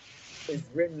earlier, is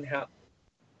written how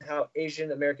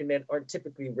Asian American men aren't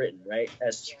typically written, right?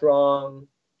 As strong,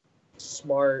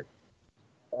 smart,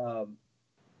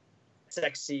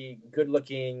 sexy,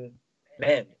 good-looking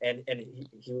men. And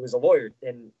he was a lawyer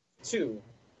too,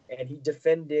 and he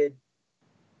defended,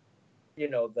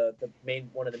 one of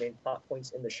the main plot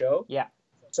points in the show. Yeah.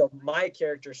 So my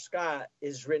character Scott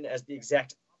is written as the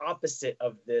exact opposite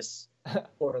of this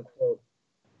quote unquote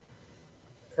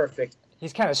perfect.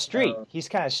 He's kind of street.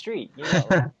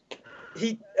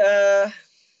 He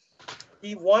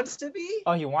wants to be.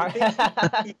 Oh, he wants.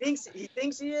 He thinks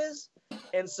he is,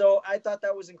 and so I thought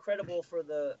that was incredible for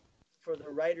the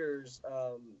writers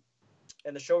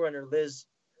and the showrunner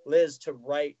Liz to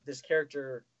write this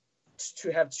character,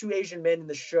 to have 2 Asian men in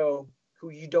the show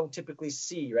who you don't typically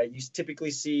see, right? You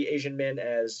typically see Asian men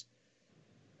as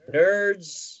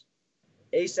nerds,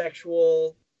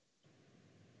 asexual,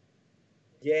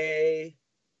 gay,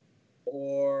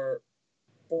 or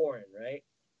foreign, right?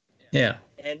 Yeah.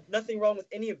 And nothing wrong with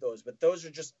any of those, but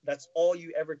that's all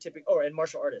you ever typically, and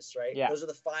martial artists, right? Yeah. Those are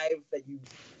the 5 that you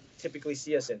typically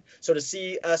see us in. So to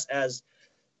see us as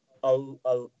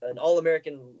an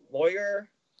all-American lawyer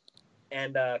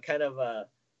and kind of a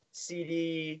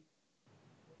seedy,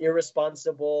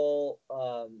 irresponsible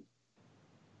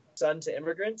son to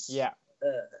immigrants. Yeah.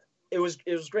 It was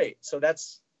great. So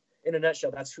that's, in a nutshell,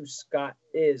 that's who Scott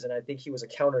is, and I think he was a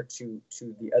counter to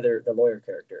the lawyer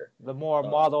character. The more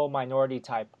model minority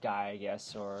type guy, I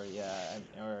guess,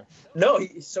 No,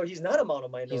 he's not a model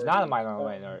minority. He's not a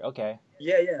minority. Okay.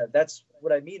 Yeah. That's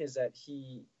what I mean is that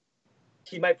he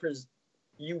might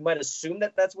you might assume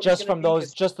that that's what just from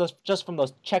those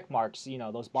check marks,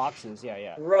 those boxes.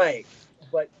 Yeah. Right,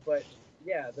 but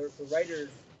yeah, the writers,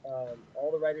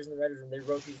 all the writers in the writers room, they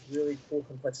wrote these really cool,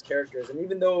 complex characters, and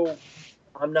even though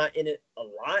I'm not in it a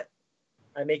lot,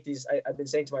 I make these. I've been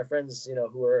saying to my friends, you know,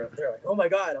 they're like, oh my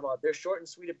god, they're short and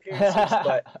sweet appearances,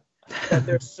 but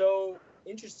they're so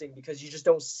interesting because you just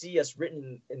don't see us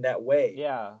written in that way.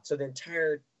 Yeah. So the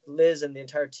entire Liz and the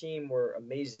entire team were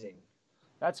amazing.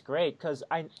 That's great because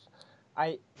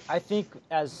I think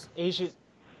as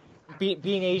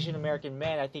being Asian American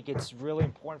men, I think it's really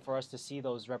important for us to see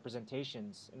those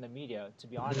representations in the media. To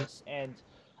be honest, and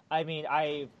I mean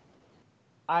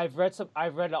I've read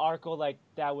an article like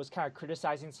that was kind of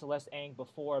criticizing Celeste Ng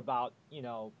before about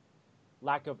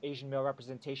lack of Asian male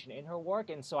representation in her work,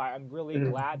 and so I'm really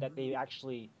glad that they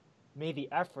actually made the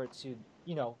effort to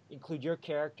include your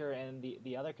character and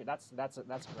the other.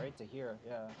 That's great to hear.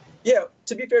 Yeah. Yeah.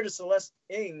 To be fair to Celeste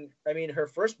Ng, I mean her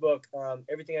first book,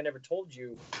 Everything I Never Told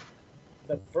You.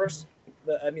 That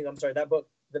book.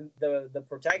 The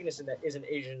protagonist in that is an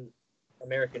Asian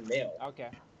American male. Okay.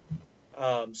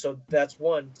 So that's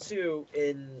one. Two,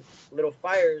 in Little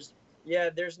Fires, yeah,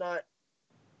 there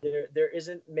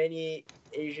isn't many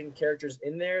Asian characters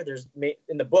in there.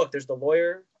 In the book, there's the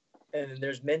lawyer, and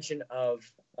there's mention of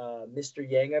Mr.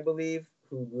 Yang, I believe,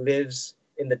 who lives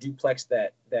in the duplex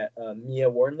that Mia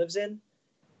Warren lives in.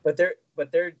 But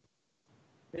Mr.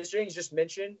 Yang is just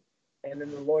mentioned, and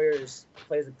then the lawyer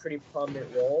plays a pretty prominent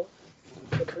role.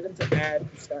 But for them to add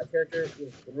the Scott character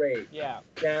was great. Yeah.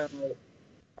 Now,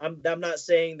 I'm not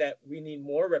saying that we need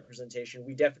more representation.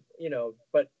 We definitely,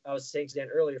 but I was saying to Dan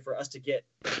earlier, for us to get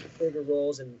bigger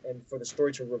roles and for the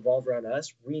story to revolve around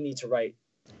us, we need to write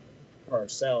for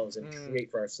ourselves and create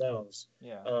for ourselves.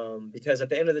 Yeah. Because at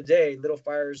the end of the day, Little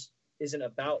Fires isn't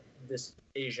about this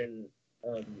Asian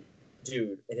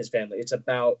dude and his family. It's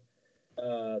about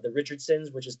the Richardsons,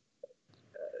 which is,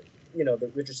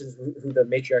 the Richardsons, who the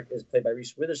matriarch is played by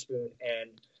Reese Witherspoon, and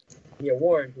Mia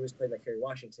Warren, who is played by Kerry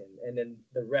Washington, and then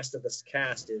the rest of this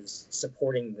cast is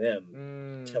supporting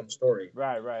them to tell the story.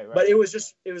 Right. But it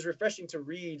was refreshing to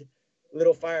read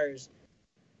Little Fires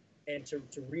and to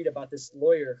read about this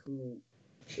lawyer who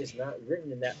is not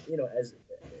written in that, as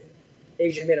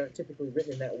Asian men aren't typically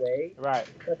written in that way. Right.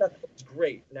 I thought that was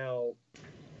great. Now,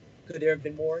 could there have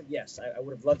been more? Yes, I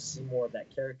would have loved to see more of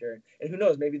that character. And who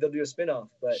knows, maybe they'll do a spin-off.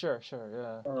 But sure,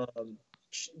 yeah.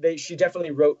 She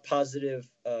definitely wrote positive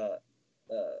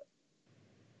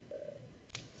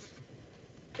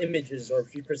images, or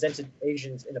she presented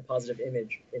Asians in a positive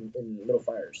image in Little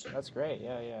Fires. That's great.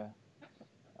 Yeah.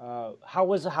 How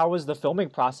was the filming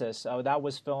process? That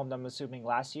was filmed, I'm assuming,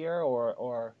 last year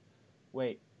or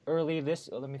wait, early this?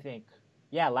 Let me think.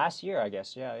 Yeah, last year, I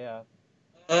guess. Yeah.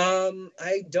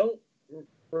 I don't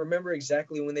remember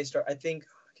exactly when they start.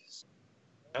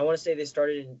 I want to say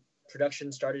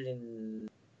production started in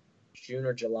June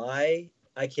or July.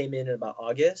 I came in about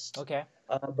August. Okay.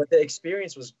 But the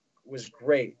experience was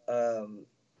great.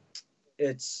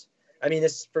 It's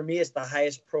for me, it's the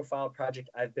highest profile project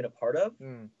I've been a part of.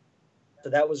 So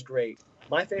that was great.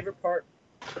 My favorite part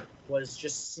was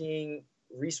just seeing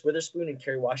Reese Witherspoon and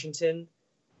Kerry Washington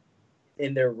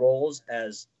in their roles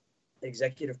as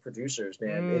executive producers,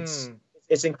 man.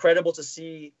 It's incredible to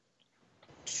see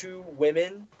two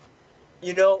women,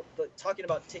 talking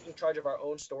about taking charge of our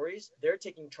own stories. They're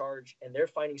taking charge and they're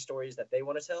finding stories that they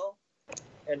want to tell,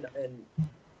 and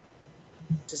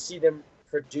to see them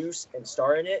produce and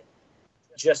star in it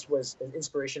just was an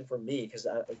inspiration for me, because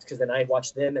then I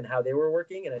watched them and how they were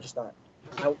working, and I just thought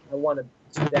I want to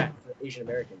do that for Asian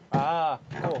American.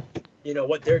 Cool.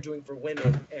 What they're doing for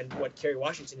women and what Kerry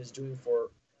Washington is doing for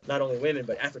not only women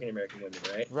but African American women,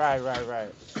 right?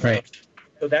 Right.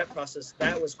 So that process,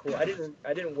 that was cool. I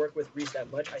didn't work with Reese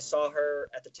that much. I saw her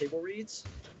at the table reads,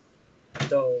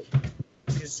 so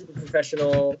she's super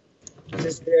professional,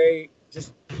 just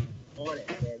on it,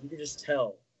 man. You could just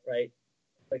tell, right?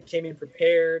 Like, came in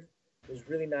prepared. It was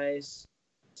really nice.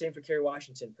 Same for Kerry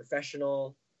Washington,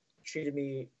 professional, treated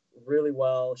me really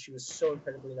well. She was so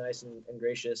incredibly nice and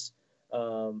gracious,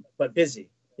 but busy.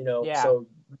 Yeah. So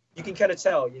you can kind of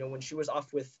tell, when she was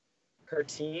off with her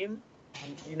team,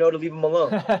 to leave them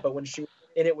alone. But when she was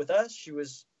in it with us, she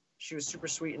was super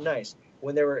sweet and nice.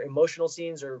 When there were emotional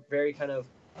scenes or very kind of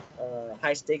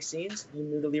high stakes scenes, you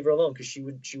knew to leave her alone because she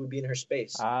would be in her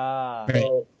space.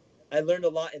 So I learned a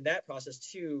lot in that process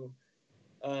too.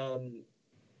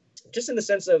 Just in the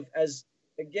sense of, as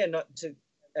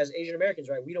Asian Americans,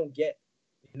 right? We don't get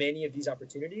many of these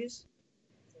opportunities.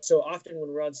 So often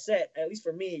when we're on set, at least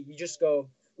for me, you just go,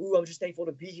 "Ooh, I'm just thankful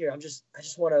to be here. I just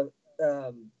want to.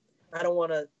 I don't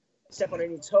want to step on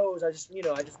any toes. I just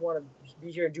want to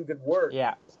be here and do good work."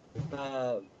 Yeah.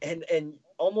 And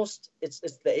almost it's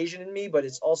the Asian in me, but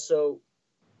it's also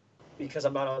because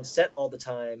I'm not on set all the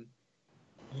time.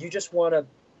 You just want to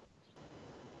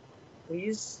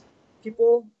please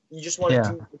people. You just want to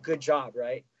Yeah. do a good job,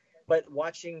 right? But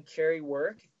watching Carrie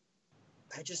work,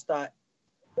 I just thought,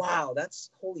 wow, that's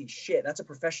holy shit. That's a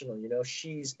professional. You know,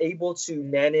 she's able to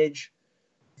manage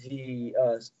the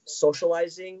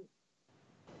socializing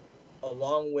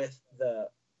along with the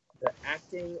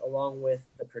acting, along with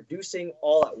the producing,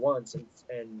 all at once,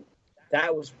 and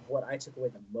that was what I took away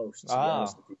the most. To be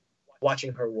honest with you,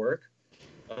 watching her work.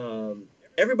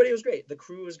 Everybody was great. The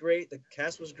crew was great. The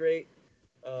cast was great.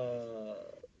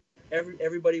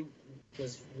 Everybody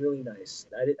was really nice.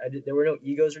 There were no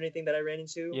egos or anything that I ran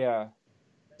into. Yeah.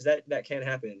 That can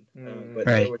happen, but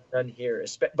Right. there were none here.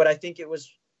 But I think it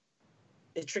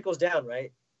trickles down,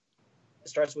 right? It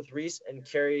starts with Reese and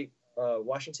Kerry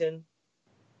Washington.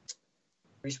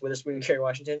 Reese Witherspoon and Kerry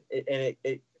Washington, and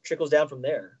it trickles down from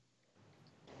there.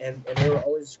 And they were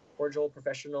always cordial,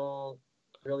 professional,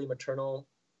 really maternal.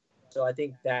 So I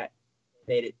think that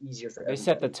made it easier for everybody. They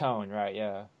set the tone, right?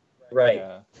 Yeah. Right.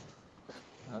 Yeah.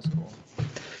 That's cool.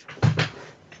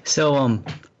 So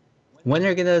when are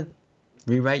you gonna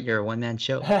rewrite your one-man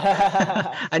show?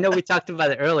 I know we talked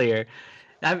about it earlier.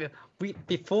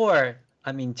 Before,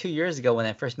 2 years ago when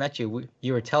I first met you,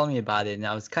 you were telling me about it, and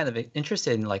I was kind of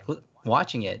interested in like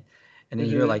watching it, and then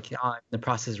you were like, I'm in the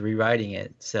process of rewriting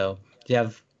it. So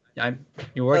you're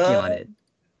working on it.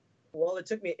 Well, it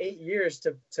took me 8 years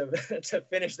to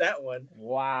finish that one.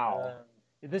 Wow.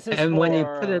 This is and for when you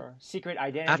put it Secret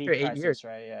Identity after 8 Crisis, years,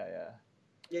 right? Yeah.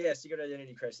 Yeah, Secret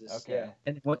Identity Crisis. Okay. Yeah.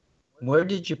 And where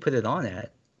did you put it on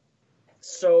at?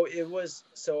 So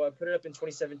I put it up in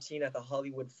 2017 at the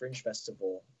Hollywood Fringe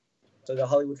Festival. So the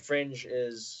Hollywood Fringe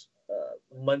is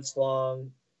months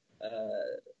long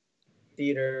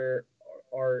theater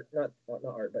art, not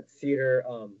art, but theater.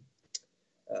 I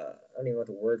don't even know what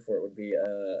the word for it would be.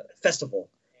 Festival,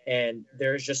 and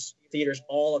there's just theaters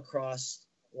all across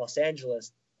Los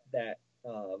Angeles that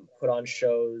put on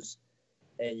shows,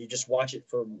 and you just watch it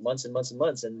for months and months and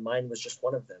months. And mine was just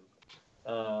one of them.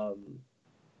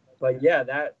 But yeah,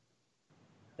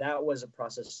 that was a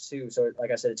process too. So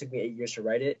like I said, it took me 8 years to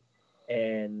write it,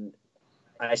 and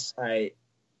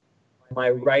my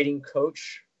writing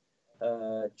coach,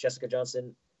 Jessica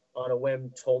Johnson, on a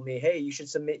whim told me, hey, you should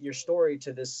submit your story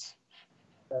to this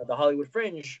the Hollywood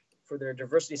Fringe for their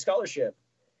diversity scholarship.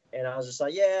 And I was just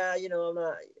like, yeah, I don't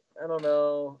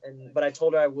know. But I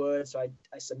told her I would, so I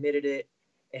submitted it,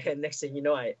 and next thing you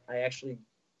know, I actually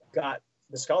got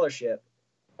the scholarship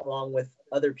along with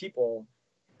other people.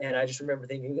 And I just remember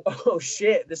thinking, oh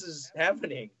shit, this is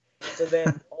happening. So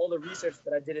then all the research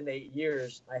that I did in the 8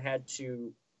 years, I had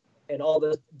to, and all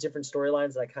the different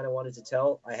storylines that I kind of wanted to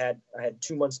tell, I had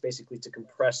 2 months basically to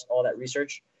compress all that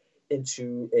research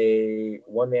into a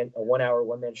 1 hour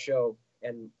one man show.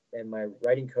 And my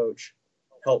writing coach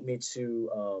helped me to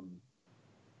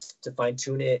fine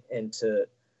tune it and to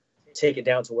take it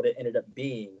down to what it ended up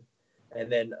being.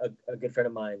 And then a good friend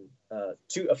of mine, a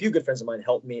few good friends of mine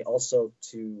helped me also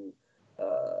to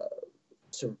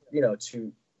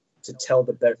tell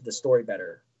the story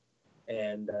better.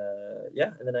 And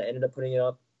and then I ended up putting it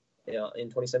up, in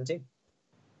 2017.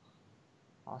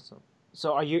 Awesome.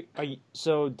 So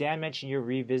so Dan mentioned you're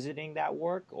revisiting that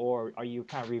work, or are you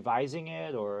kind of revising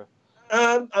it, or?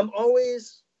 I'm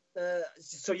always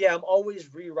I'm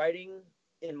always rewriting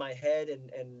in my head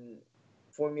and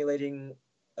formulating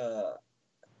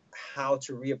how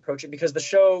to reapproach it, because the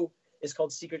show is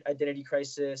called Secret Identity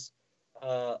Crisis.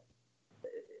 If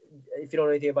you don't know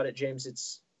anything about it, James,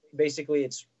 it's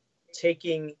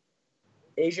taking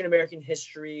Asian American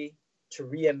history to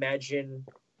reimagine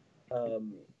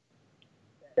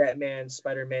Batman,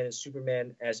 Spider-Man, and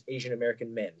Superman as Asian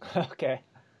American men. Okay.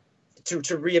 To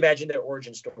reimagine their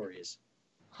origin stories.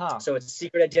 Huh. So it's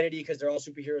secret identity because they're all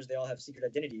superheroes. They all have secret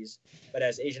identities. But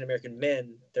as Asian American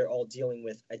men, they're all dealing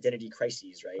with identity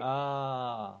crises, right?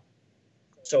 Ah.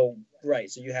 So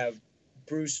you have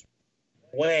Bruce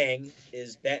Wang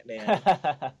is Batman.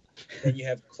 Then you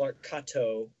have Clark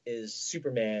Cato is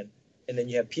Superman. And then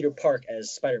you have Peter Park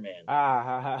as Spider-Man.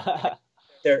 Ah.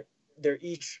 They're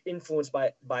each influenced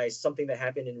by something that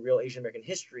happened in real Asian American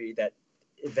history that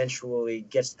eventually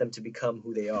gets them to become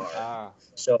who they are. Ah.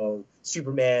 So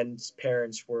Superman's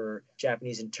parents were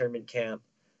Japanese internment camp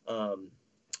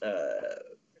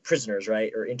prisoners,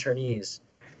 right, or internees,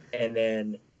 and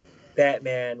then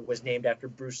Batman was named after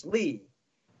Bruce Lee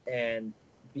and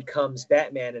becomes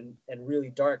Batman and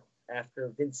really dark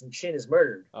after Vincent Chin is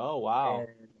murdered. Oh wow.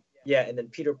 And then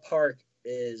Peter Park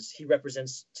he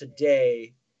represents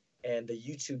today and the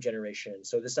YouTube generation.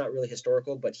 So this is not really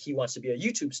historical, but he wants to be a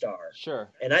YouTube star. Sure.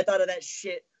 And I thought of that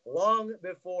shit long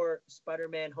before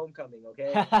Spider-Man Homecoming,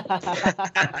 okay?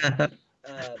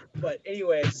 But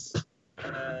anyways,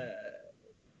 Uh,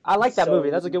 I like that movie.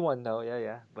 so That's a good one, though.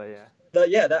 Yeah. But yeah.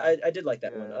 I did like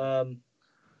that one. Yeah.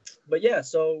 But yeah,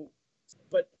 so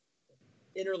but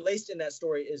interlaced in that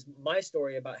story is my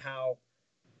story about how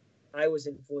I was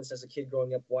influenced as a kid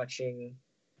growing up watching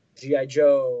GI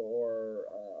Joe or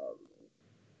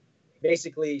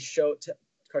basically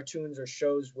cartoons or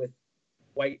shows with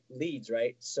white leads,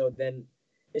 right? So then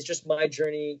it's just my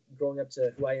journey growing up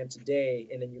to who I am today,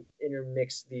 and then you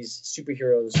intermix these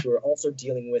superheroes who are also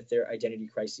dealing with their identity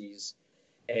crises.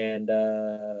 And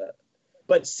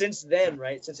but since then,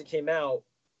 right, since it came out,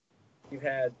 you've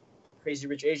had Crazy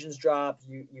Rich Asians drop.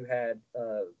 You had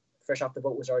Fresh Off the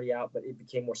Boat was already out, but it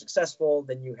became more successful.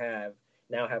 Then you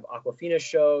now have Aquafina's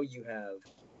show. You have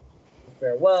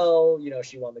Farewell. You know,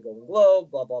 she won the Golden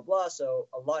Globe. Blah blah blah. So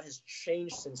a lot has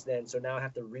changed since then. So now I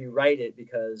have to rewrite it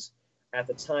because at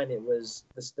the time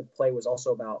the play was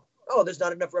also about, oh, there's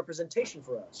not enough representation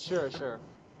for us. Sure.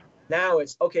 Now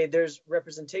it's okay. There's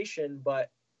representation, but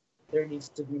there needs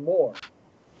to be more.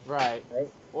 Right.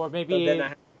 Or maybe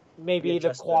the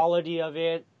quality of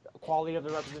the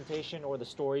representation or the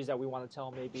stories that we want to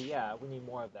tell. Maybe we need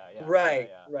more of that. Yeah.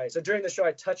 Right. So during the show,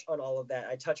 I touch on all of that.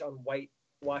 I touch on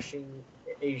whitewashing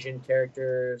Asian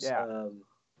characters,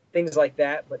 things like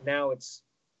that. But now it's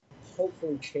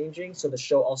hopefully changing, so the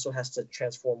show also has to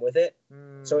transform with it.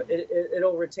 So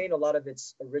it'll retain a lot of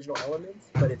its original elements,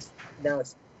 but it's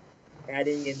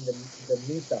adding in the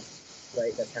new stuff,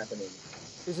 right? That's happening.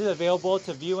 Is it available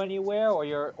to view anywhere,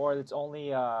 or it's only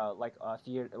like a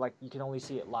theater, like you can only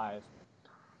see it live?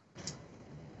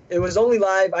 It was only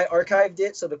live. I archived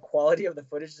it, so the quality of the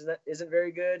footage isn't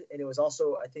very good, and it was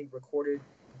also, I think, recorded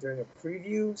during a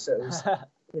preview, so it was, there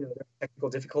were technical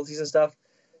difficulties and stuff.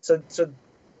 So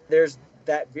there's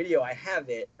that video. I have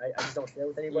it. I just don't share it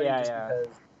with anybody because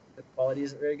the quality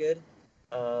isn't very good.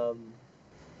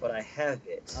 But I have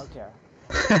it. Okay.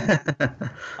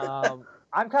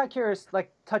 I'm kind of curious,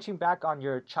 like touching back on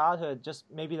your childhood, just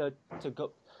maybe to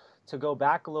go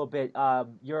back a little bit.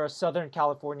 You're a Southern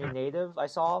California native, I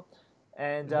saw,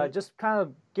 and just kind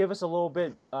of give us a little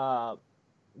bit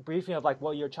briefing of like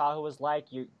what your childhood was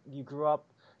like. You grew up,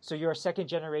 so you're a second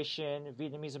generation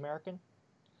Vietnamese American.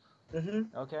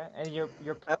 Mm-hmm. Okay, and you're.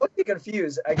 I would be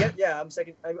confused. I'm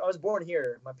second. I was born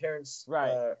here. My parents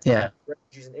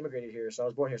refugees and immigrated here, so I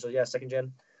was born here. So yeah, second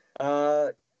gen.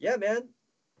 Yeah, man.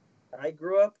 I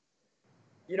grew up.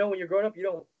 When you're growing up, you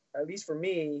don't. At least for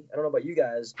me, I don't know about you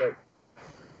guys, but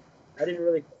I didn't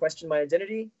really question my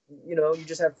identity. You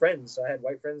just have friends. So I had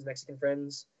white friends, Mexican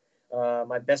friends.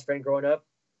 My best friend growing up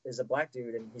is a black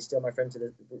dude, and he's still my friend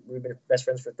we've been best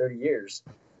friends for 30 years.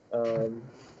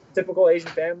 Typical Asian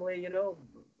family,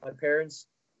 my parents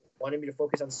wanted me to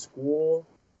focus on school.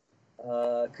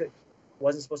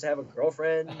 Wasn't supposed to have a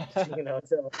girlfriend,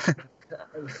 until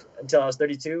I was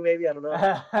 32, maybe, I don't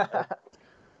know.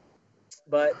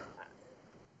 But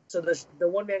so the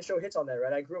one-man show hits on that,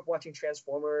 right? I grew up watching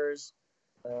Transformers,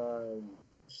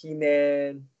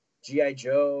 He-Man, G.I.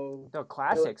 Joe. They're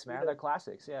classics, man. They're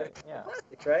classics, yeah.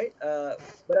 Classics, right?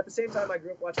 But at the same time, I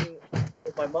grew up watching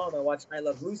with my mom. I watched I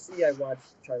Love Lucy. I watched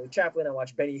Charlie Chaplin. I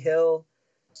watched Benny Hill.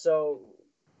 So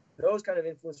those kind of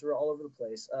influences were all over the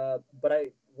place. But I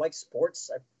like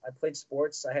sports. I played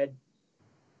sports. I had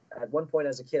at one point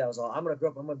as a kid, I was all, I'm gonna grow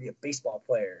up. I'm gonna be a baseball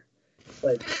player.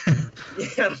 But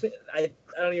I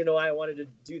don't even know why I wanted to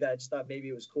do that. I just thought maybe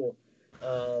it was cool.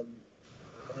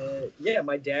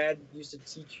 My dad used to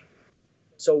teach.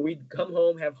 So we'd come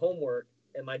home, have homework,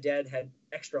 and my dad had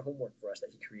extra homework for us that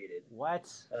he created.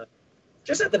 What?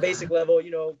 Just at the basic level,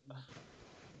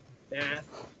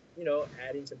 math,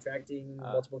 adding, subtracting,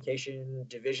 multiplication,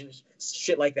 division,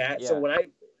 shit like that. Yeah. So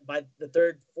by the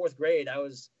third, fourth grade,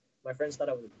 my friends thought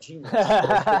I was a genius.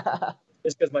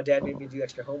 Just because my dad made me do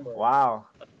extra homework. Wow.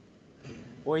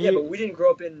 But we didn't grow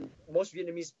up in, most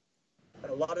Vietnamese,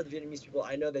 a lot of the Vietnamese people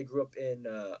I know, they grew up in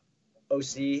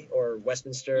OC or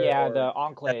Westminster. Yeah, the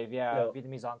enclave,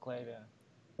 Vietnamese enclave, yeah.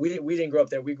 We didn't grow up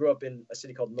there. We grew up in a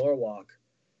city called Norwalk,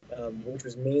 which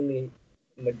was mainly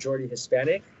majority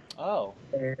Hispanic. Oh.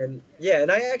 And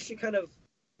I actually kind of,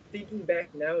 thinking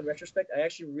back now in retrospect, I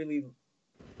actually really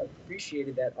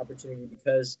appreciated that opportunity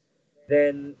because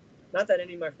then, not that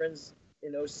any of my friends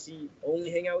in OC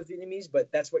only hang out with Vietnamese,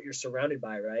 but that's what you're surrounded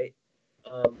by, right?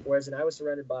 Whereas I was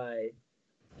surrounded by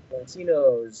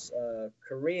Latinos,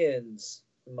 Koreans.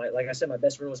 Like I said, my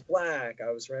best friend was black.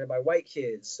 I was surrounded by white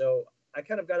kids. So I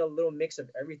kind of got a little mix of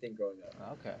everything growing up.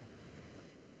 Okay.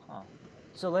 Huh.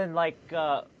 So then,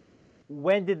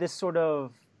 when did this so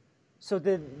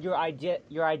did your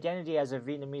identity as a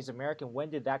Vietnamese American, when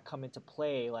did that come into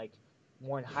play? Like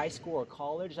more in high school or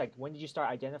college? Like when did you start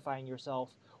identifying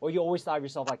yourself? or you always thought of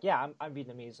yourself like, yeah, I'm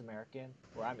Vietnamese American,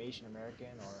 or I'm Asian American,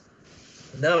 or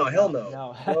No, hell no.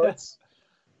 no. No,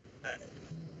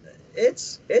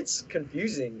 it's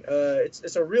confusing.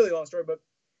 It's a really long story, but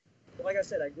like I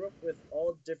said, I grew up with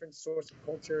all different sorts of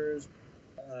cultures.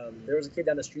 There was a kid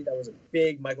down the street that was a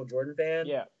big Michael Jordan fan.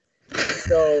 Yeah.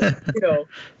 So, I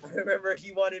remember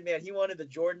he wanted the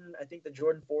Jordan, I think the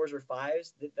Jordan 4s or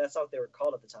 5s. That's what they were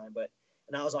called at the time.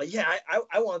 And I was like, yeah,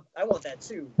 I want that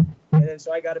too. And then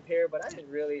so I got a pair, but I didn't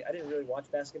really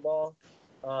watch basketball.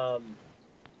 I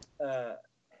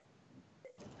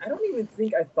don't even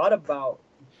think I thought about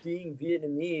being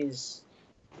Vietnamese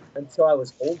until I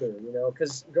was older,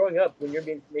 because growing up, when you're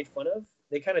being made fun of,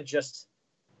 they kind of just,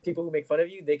 people who make fun of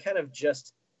you, they kind of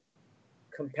just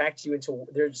compact you into,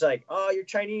 they're just like, oh, you're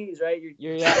Chinese, right?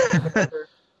 You're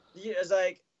it's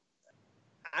like,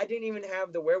 I didn't even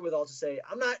have the wherewithal to say,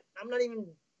 I'm not even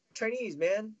Chinese,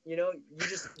 man. You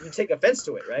take offense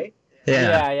to it, right?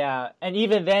 Yeah. And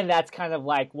even then, that's kind of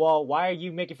like, well, why are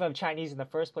you making fun of Chinese in the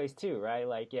first place, too, right?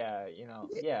 Like, yeah.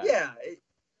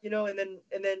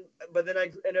 And then, but then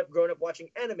I ended up growing up watching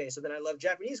anime, so then I love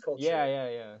Japanese culture.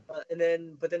 Yeah.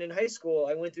 But then in high school,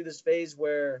 I went through this phase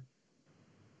where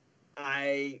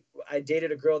I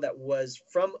dated a girl that was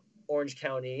from Orange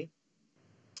County,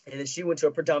 and then she went to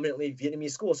a predominantly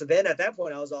Vietnamese school. So then at that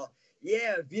point, I was all,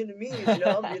 yeah, Vietnamese,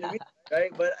 I'm Vietnamese,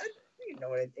 right? But I didn't know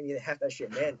what any half that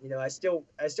shit meant. I still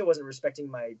wasn't respecting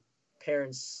my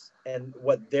parents and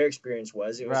what their experience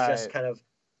was. It was just kind of,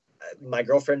 my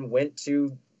girlfriend went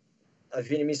to a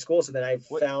Vietnamese school, so then I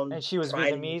found. And she was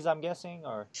Vietnamese, I'm guessing,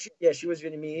 or. She was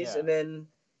Vietnamese, and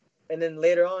then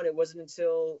later on, it wasn't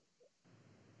until.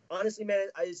 Honestly, man,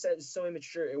 I said it's so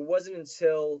immature. It wasn't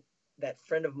until that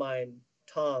friend of mine,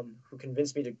 Tom, who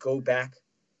convinced me to go back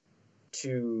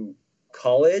to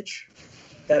college,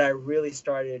 that I really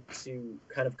started to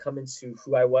kind of come into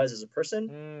who I was as a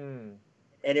person.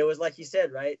 And it was like he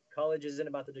said, right? College isn't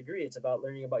about the degree; it's about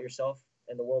learning about yourself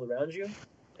and the world around you.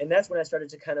 And that's when I started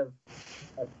to kind of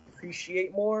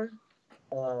appreciate more.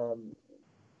 And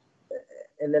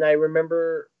then I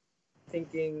remember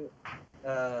thinking,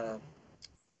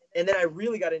 and then I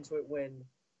really got into it when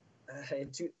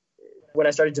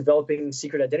I started developing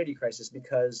Secret Identity Crisis,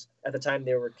 because at the time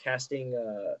they were casting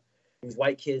these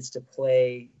white kids to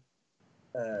play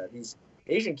these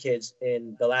Asian kids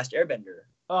in The Last Airbender.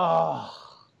 Right?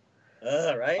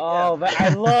 Oh, but I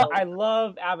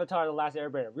love Avatar: The Last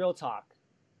Airbender. Real talk.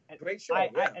 Great show.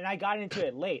 I got into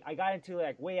it late. I got into it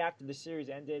like way after the series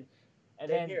ended, and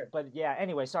then. But yeah.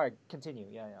 Anyway, sorry. Continue.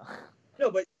 Yeah.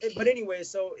 No, but anyway,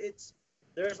 so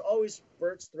there's always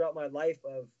spurts throughout my life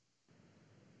of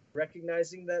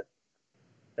recognizing that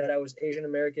I was Asian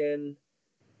American,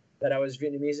 that I was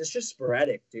Vietnamese. It's just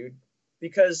sporadic, dude.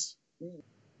 Because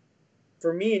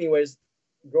for me, anyways,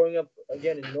 growing up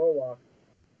again in Norwalk,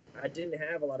 I didn't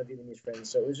have a lot of Vietnamese friends,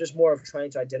 so it was just more of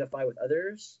trying to identify with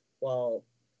others while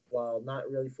not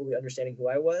really fully understanding who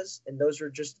I was. And those were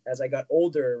just, as I got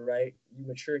older, right, you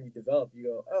mature and you develop, you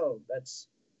go, oh,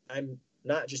 I'm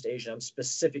not just Asian, I'm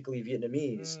specifically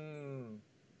Vietnamese.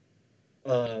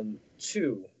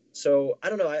 Too. So I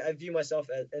don't know, I view myself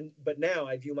but now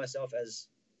I view myself as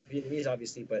Vietnamese,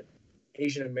 obviously, but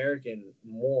Asian American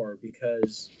more,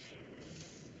 because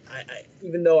I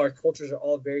even though our cultures are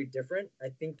all very different,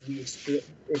 I think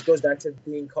it goes back to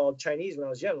being called Chinese when I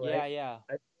was young, right? Yeah.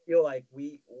 I feel like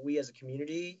we as a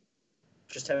community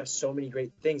just have so many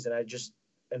great things, and I just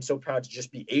am so proud to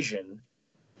just be Asian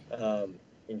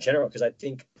in general, because I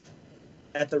think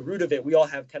at the root of it, we all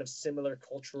have kind of similar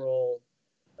cultural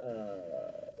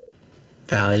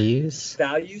values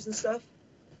and stuff.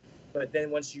 But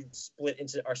then once you split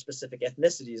into our specific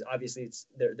ethnicities, obviously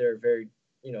they're very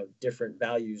different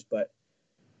values. But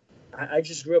I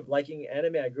just grew up liking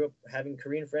anime. I grew up having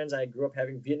Korean friends. I grew up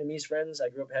having Vietnamese friends. I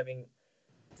grew up having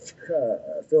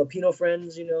Filipino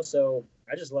friends. So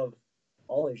I just love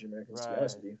all Asian Americans, to be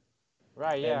honest with you.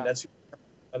 Right. Yeah. And that's who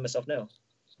I'm myself now.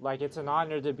 Like, it's an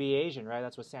honor to be Asian, right?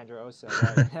 That's what Sandra Oh said,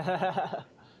 right?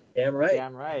 Damn right.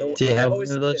 Do you have one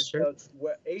of those shirts?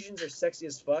 Asians are sexy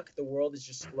as fuck. The world is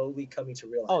just slowly coming to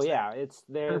realize. Oh yeah,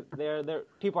 they're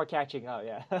people are catching up.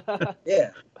 Yeah. Yeah,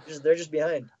 they're just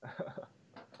behind.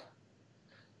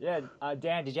 Yeah,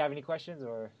 Dan, did you have any questions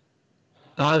or?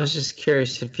 Oh, I was just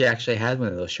curious if you actually had one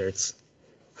of those shirts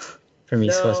from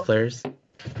East Coast players.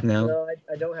 No,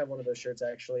 I don't have one of those shirts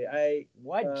actually.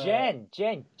 What? Jen,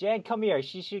 come here.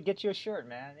 She should get you a shirt,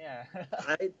 man. Yeah.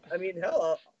 I mean,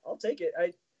 hell, I'll take it.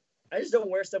 I just don't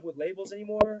wear stuff with labels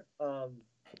anymore.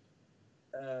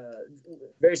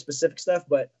 Very specific stuff,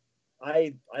 but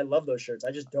I love those shirts.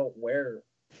 I just don't wear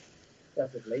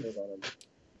stuff with labels on them.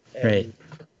 And right.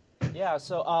 Yeah.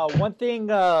 So one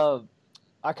thing I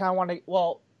kind of want to.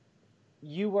 Well,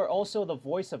 you were also the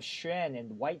voice of Shren in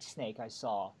Whitesnake. I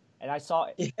saw, and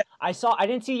Yeah. I saw. I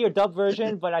didn't see your dub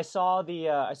version, but I saw the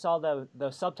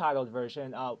subtitled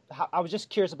version. I was just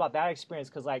curious about that experience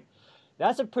because like,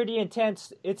 that's a pretty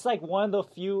intense. It's like one of the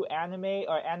few anime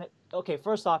or Okay,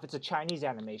 first off, it's a Chinese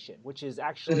animation, which is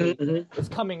actually it's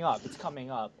coming up. It's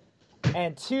coming up,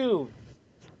 and two,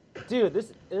 dude,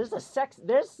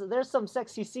 there's some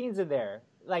sexy scenes in there.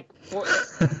 For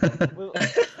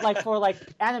like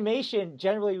animation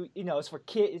generally, it's for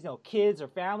kids or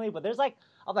family, but there's like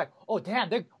I'm like, oh damn,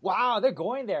 they're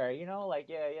going there, like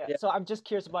yeah. Yeah. So I'm just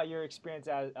curious about your experience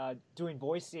as doing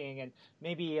voicing and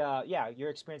maybe your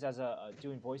experience as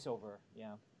doing voiceover.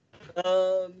 Yeah.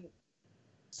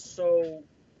 So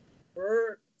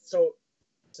so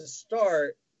to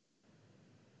start,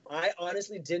 I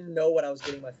honestly didn't know what I was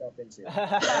getting myself into.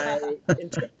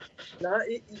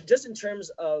 Just in terms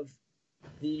of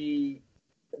the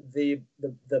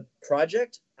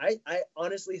project, I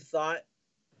honestly thought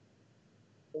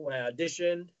when I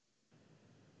auditioned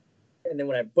and then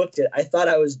when I booked it, I thought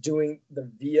I was doing the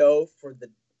VO for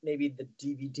maybe the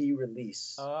DVD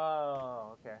release.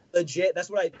 Oh, okay. Legit, that's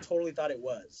what I totally thought it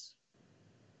was.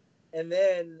 And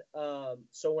then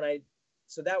so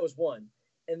that was one.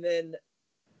 And then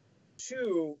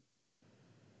two,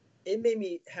 it made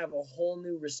me have a whole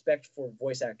new respect for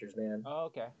voice actors, man. Oh,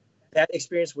 okay. That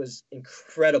experience was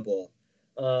incredible.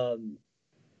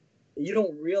 You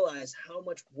don't realize how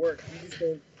much work. You just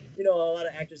think, a lot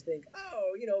of actors think,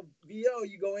 oh, VO,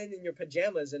 you go in your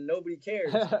pajamas and nobody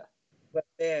cares. But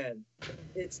man,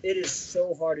 it is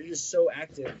so hard. It is so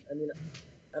active. I mean,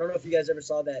 I don't know if you guys ever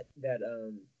saw that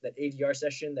ADR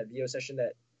session, that VO session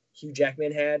that Hugh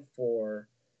Jackman had for,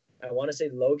 I want to say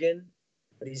Logan,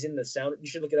 but he's in the sound. You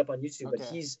should look it up on YouTube. Okay.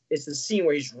 But it's the scene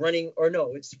where he's running, or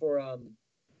no, it's for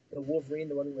the Wolverine,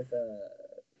 the one with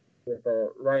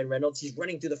Ryan Reynolds. He's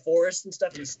running through the forest and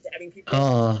stuff, and he's stabbing people.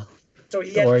 Oh, so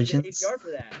he had Origins. ADR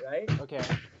for that, right? Okay.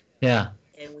 Yeah.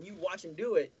 And when you watch him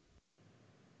do it,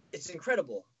 it's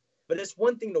incredible. But it's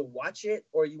one thing to watch it,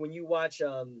 or when you watch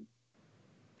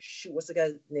what's the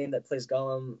guy's name that plays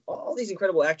Gollum? All these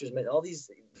incredible actors, man. All these.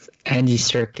 Andy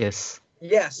Serkis.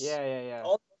 Yes. Yeah.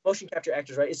 All motion capture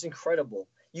actors, right? It's incredible.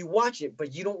 You watch it,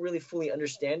 but you don't really fully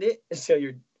understand it until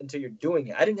you're doing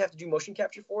it. I didn't have to do motion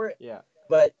capture for it. Yeah.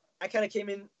 But I kind of came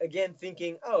in again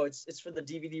thinking, oh, it's for the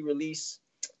DVD release.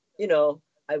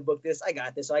 I booked this. I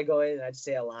got this. So I go in and I'd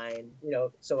say a line.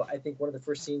 So I think one of the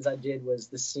first scenes I did was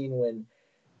the scene when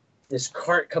this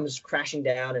cart comes crashing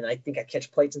down, and I think I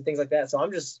catch plates and things like that. So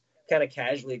I'm just kind of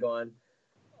casually going,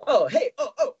 oh, hey,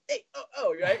 oh, hey,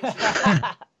 oh, right?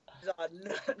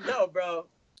 No, bro.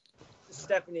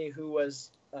 Stephanie, who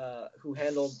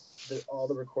handled all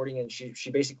the recording, and she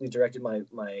basically directed my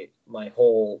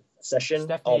whole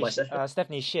session, all my sessions.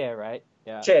 Stephanie Sheh, right?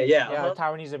 Yeah. Sheh, yeah. Yeah,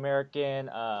 Taiwanese American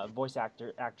voice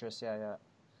actress. Yeah.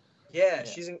 Yeah,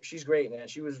 she's great, man.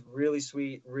 She was really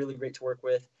sweet, really great to work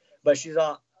with. But she's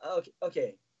all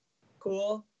okay,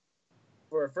 cool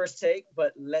for a first take,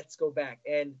 but let's go back.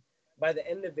 And by the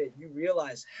end of it, you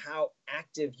realize how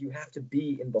active you have to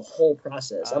be in the whole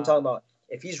process. I'm talking about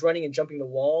if he's running and jumping the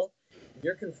wall,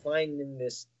 you're confined in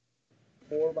this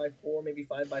 4x4, maybe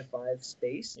 5x5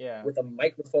 space with a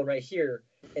microphone right here,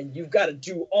 and you got to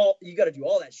do all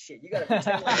that shit. You got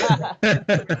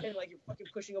to pretend like you're fucking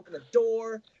pushing open the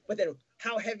door, but then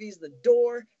how heavy is the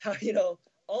door? How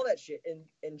all that shit.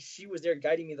 And she was there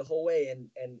guiding me the whole way, and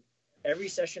every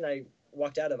session I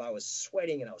walked out of, I was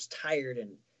sweating and I was tired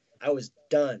and I was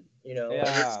done.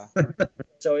 Yeah.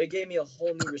 So it gave me a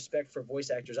whole new respect for voice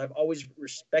actors. I've always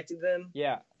respected them.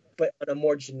 Yeah. But on a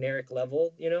more generic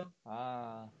level,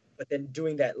 But then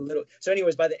doing that little. So,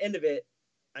 anyways, by the end of it,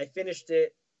 I finished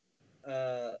it.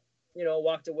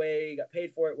 Walked away, got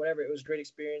paid for it, whatever. It was a great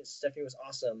experience. Stephanie was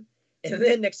awesome. And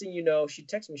then next thing you know, she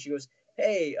texts me. She goes,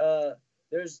 "Hey,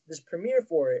 there's this premiere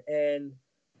for it, and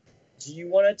do you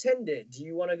want to attend it? Do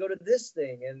you want to go to this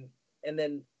thing?" And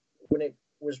then when it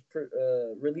was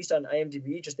released on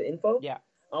IMDb, just the info. Yeah.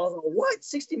 I was like, "What?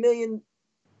 $60 million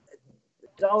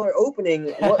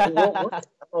opening?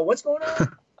 What's going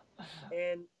on?"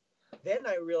 And then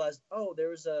I realized, oh, there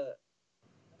was a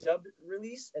dubbed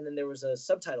release and then there was a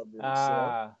subtitled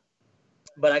release.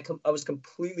 But I was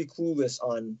completely clueless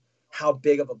on how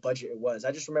big of a budget it was.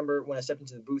 I just remember when I stepped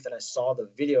into the booth and I saw the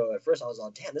video at first, I was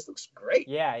like, damn, this looks great.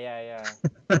 Yeah.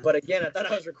 But again, I thought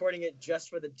I was recording it just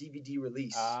for the DVD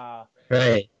release.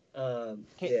 Right.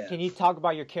 Can you talk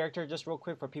about your character just real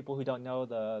quick for people who don't know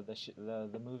the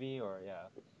movie or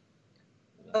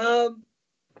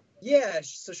Yeah,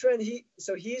 so Shuen,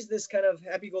 he's this kind of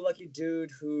happy-go-lucky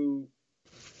dude who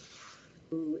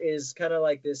is kind of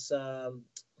like this. How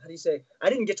do you say? I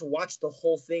didn't get to watch the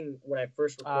whole thing when I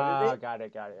first recorded Ah, it. got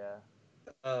it,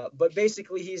 yeah. But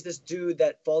basically, he's this dude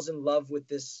that falls in love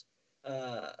with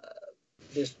uh,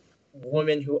 this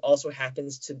woman who also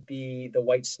happens to be the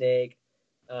White Snake.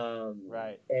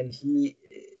 Right. And he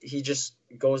just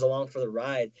goes along for the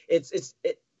ride.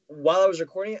 While I was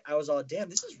recording it, I was all, damn,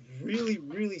 this is really,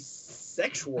 really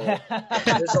sexual.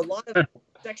 There's a lot of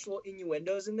sexual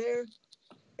innuendos in there.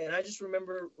 And I just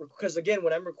remember, because again,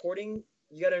 when I'm recording,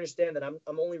 you got to understand that I'm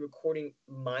only recording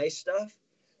my stuff.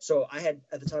 So at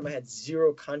the time, I had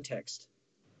zero context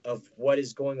of what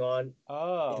is going on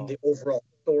in the overall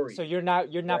story. So you're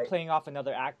not right? playing off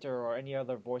another actor or any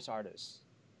other voice artist?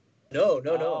 No.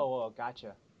 Oh, well,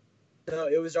 gotcha. No,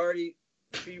 it was already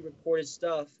pre-recorded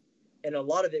stuff, and a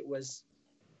lot of it was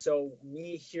so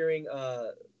me hearing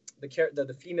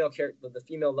the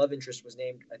female love interest was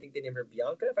named, I think they named her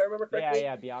Bianca, if I remember correctly.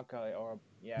 Yeah, Bianca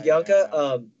Bianca.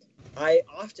 Yeah. I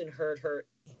often heard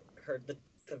the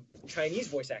Chinese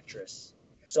voice actress,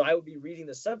 so I would be reading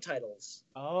the subtitles.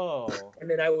 Oh. And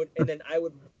then I would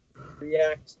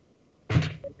react and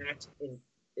act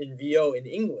in VO in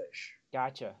English.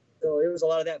 Gotcha. So it was a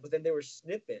lot of that, but then there were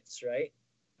snippets, right?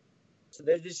 So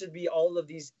there should be all of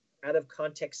these out of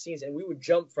context scenes, and we would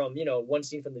jump from one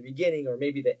scene from the beginning, or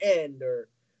maybe the end, or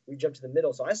we jump to the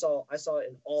middle. So I saw it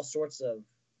in all sorts of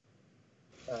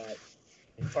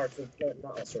parts of,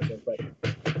 not all sorts of, but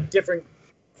different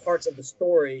parts of the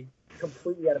story,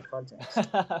 completely out of context.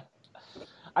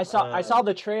 I saw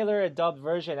the trailer and dubbed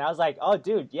version. I was like, oh,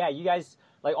 dude, yeah, you guys,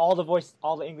 like all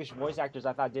the English voice actors,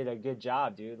 I thought did a good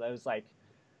job, dude. It was like,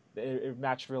 it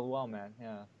matched real well, man.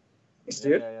 Yeah. Thanks,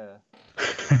 dude. Yeah.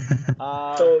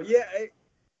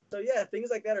 So yeah, things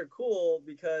like that are cool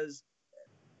because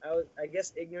I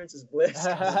guess ignorance is bliss.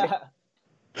 I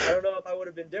don't know if I would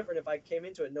have been different if I came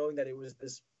into it knowing that it was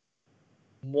this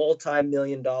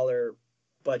multi-million-dollar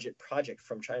budget project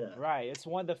from China. Right. It's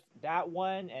that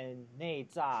one and Nei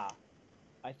Zha.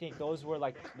 I think those were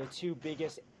like the two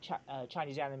biggest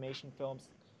Chinese animation films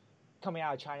coming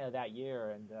out of China that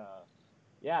year, and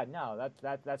yeah, no,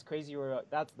 that's crazy.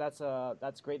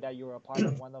 That's great that you were a part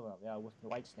of one of them. Yeah, with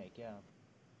Whitesnake. Yeah.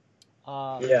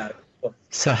 Yeah.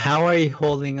 So how are you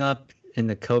holding up in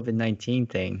the COVID-19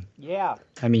 thing? Yeah.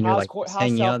 I mean, you're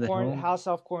hanging out at home. home. How's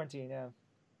self-quarantine? Yeah.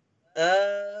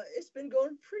 It's been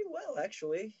going pretty well,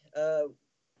 actually.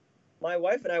 My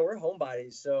wife and I were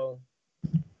homebodies, so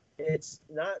it's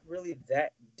not really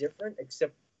that different,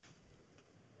 except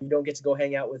you don't get to go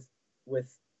hang out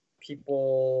with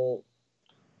people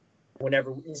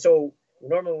whenever. So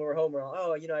normally when we're home, we're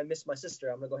all, I miss my sister.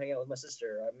 I'm gonna go hang out with my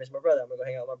sister. I miss my brother. I'm gonna go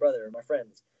hang out with my brother or my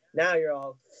friends. Now you're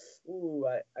all, ooh,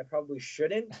 I probably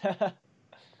shouldn't.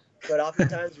 But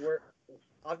oftentimes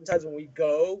when we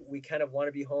go, we kind of want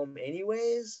to be home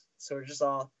anyways. So we're just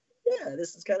all, yeah,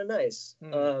 this is kind of nice.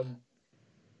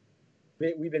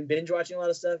 We've been binge watching a lot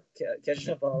of stuff,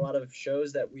 catching up on a lot of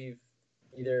shows that we've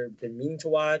either been meaning to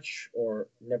watch or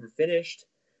never finished.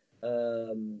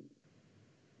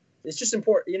 It's just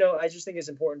important, I just think it's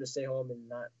important to stay home and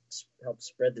not help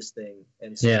spread this thing.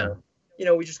 And so,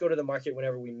 we just go to the market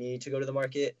whenever we need to go to the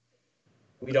market.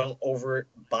 We don't over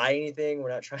buy anything. We're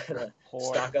not trying to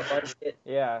stock up on shit.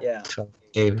 Yeah.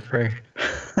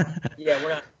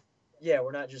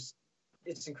 We're not just.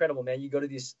 It's incredible, man. You go to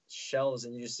these shelves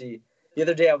and you just see. The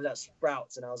other day I was at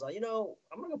Sprouts and I was like, I'm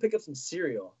gonna go pick up some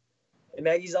cereal. And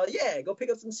Maggie's all, yeah, go pick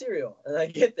up some cereal. And I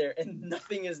get there and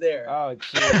nothing is there. Oh,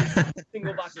 jeez.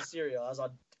 Single box of cereal. I was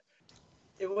all.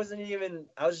 It wasn't even.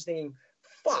 I was just thinking,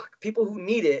 fuck. People who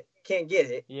need it can't get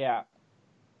it. Yeah.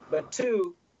 But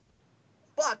two.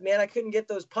 Fuck, man, I couldn't get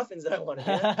those puffins that I wanted.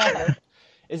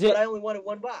 But I only wanted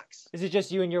one box. Is it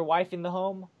just you and your wife in the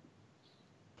home?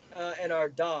 And our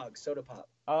dog, Soda Pop.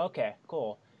 Oh, okay,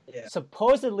 cool. Yeah.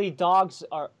 Supposedly dogs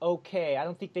are okay. I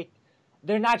don't think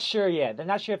they're not sure yet. They're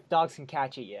not sure if dogs can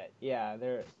catch it yet. Yeah,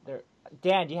 they're.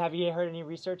 Dan, have you heard any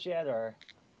research yet, or?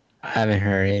 I haven't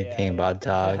heard anything about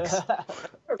dogs. I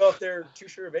don't know if they're too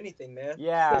sure of anything, man.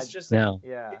 Yeah. It's just a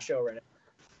big show right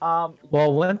now.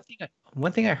 Well, one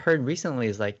thing I heard recently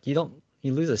is like you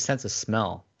lose a sense of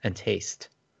smell and taste.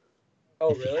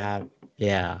 Oh, really?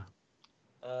 Yeah.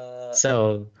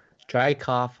 So dry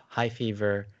cough, high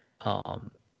fever,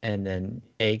 and then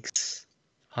aches,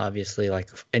 obviously like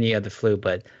any other flu,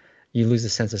 but you lose a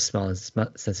sense of smell and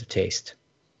sense of taste.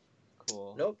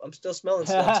 Cool. Nope, I'm still smelling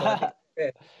stuff.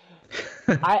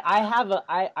 So I think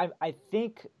I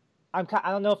think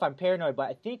I don't know if I'm paranoid, but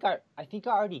I think I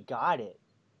already got it.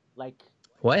 Like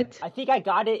What? I think I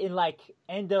got it in like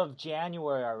end of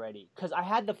January already, cause I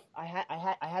had the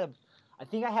I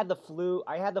think I had the flu.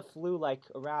 I had the flu like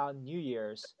around New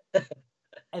Year's,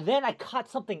 and then I caught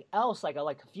something else like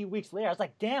a few weeks later. I was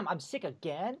like, damn, I'm sick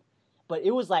again, but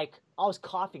it was like I was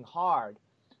coughing hard,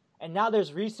 and now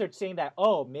there's research saying that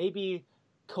maybe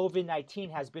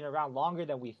COVID-19 has been around longer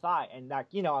than we thought, and that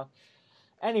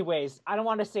Anyways, I don't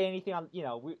want to say anything on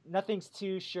nothing's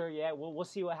too sure yet. We'll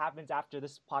see what happens after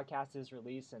this podcast is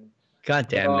released and. God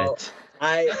damn Well, it.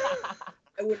 I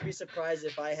wouldn't be surprised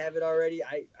if I have it already.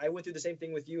 I went through the same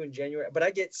thing with you in January, but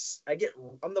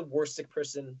I'm the worst sick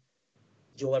person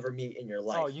you'll ever meet in your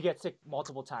life. Oh, you get sick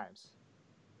multiple times.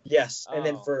 Yes, and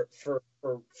then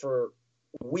Oh. for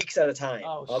weeks at a time.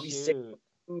 Oh, I'll be sick shoot.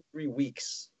 for 2-3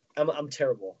 weeks. I'm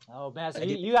terrible. Oh man, so I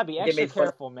you gotta be get extra made fun of.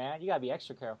 careful, man. You gotta be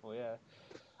extra careful, yeah.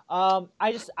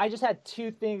 I just had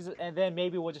two things, and then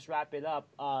maybe we'll just wrap it up.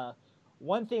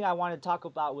 One thing I wanted to talk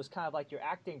about was kind of like your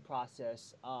acting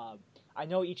process. I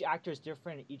know each actor is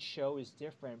different, each show is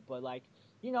different, but like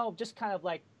just kind of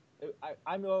like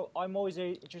I'm always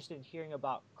very interested in hearing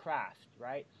about craft,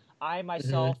 right? I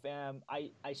myself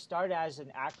I started as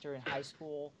an actor in high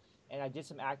school, and I did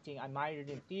some acting. I minored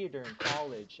in theater in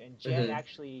college, and Jen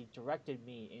actually directed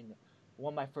me in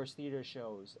one of my first theater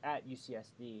shows at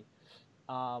UCSD.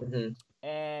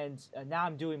 And now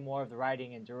I'm doing more of the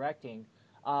writing and directing.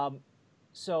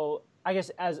 So I guess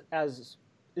as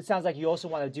it sounds like you also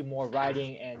want to do more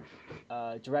writing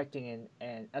and directing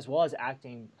and as well as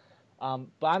acting. But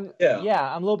I'm I'm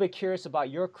a little bit curious about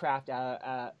your craft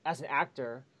as an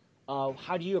actor.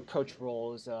 How do you approach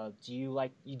roles? Do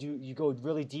you go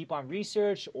really deep on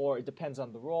research, or it depends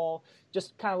on the role?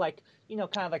 Just kind of like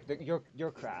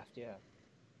your craft, yeah.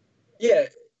 Yeah,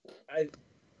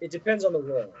 it depends on the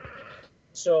role.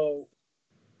 So,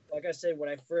 like I said, when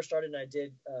I first started and I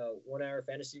did 1 Hour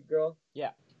Fantasy Girl,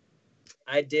 yeah,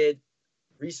 I did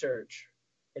research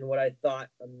in what I thought.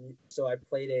 So I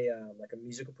played a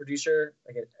musical producer,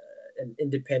 an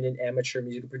independent amateur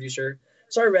musical producer.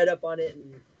 So I read up on it,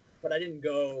 but I didn't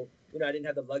go. I didn't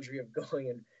have the luxury of going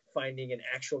and finding an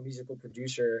actual musical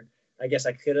producer. I guess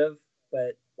I could have,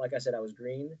 but like I said, I was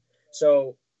green.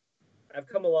 So I've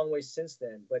come a long way since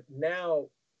then. But now,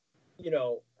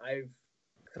 I've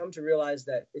come to realize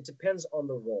that it depends on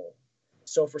the role.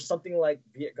 So for something like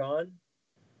Viet Gone,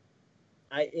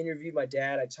 I interviewed my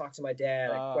dad. I talked to my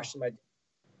dad. I questioned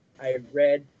I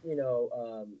read,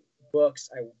 books.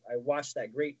 I watched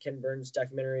that great Ken Burns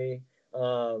documentary.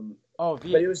 But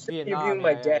it was Vietnam, interviewing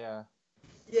my dad.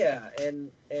 Yeah,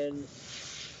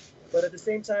 but at the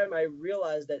same time, I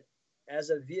realized that as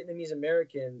a Vietnamese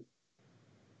American,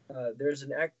 there's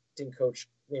an acting coach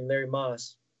named Larry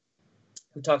Moss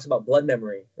who talks about blood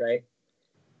memory, right?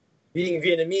 Being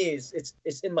Vietnamese,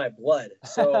 it's in my blood.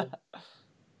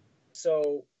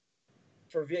 So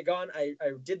for Viet Gone, I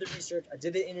did the research, I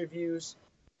did the interviews,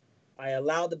 I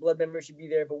allowed the blood memory to be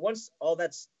there. But once all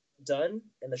that's done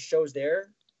and the show's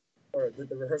there, or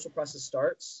the rehearsal process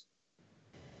starts,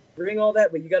 bring all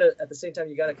that, but at the same time,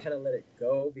 you gotta kind of let it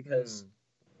go, because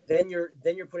then you're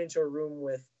put into a room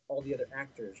with all the other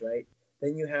actors, right?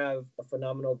 Then you have a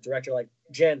phenomenal director like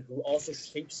Jen, who also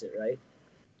shapes it, right?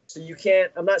 So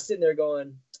I'm not sitting there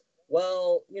going,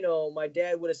 well, my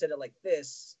dad would have said it like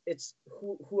this. It's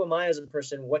who am I as a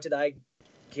person? What did I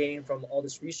gain from all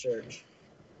this research?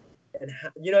 And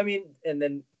how, you know what I mean? And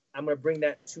then I'm going to bring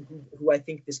that to who I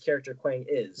think this character Quang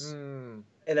is. And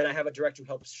then I have a director who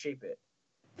helps shape it.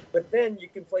 But then you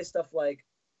can play stuff like,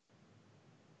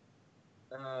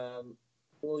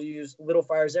 we'll use Little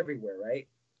Fires Everywhere, right?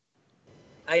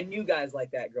 I knew guys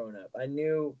like that growing up. I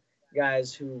knew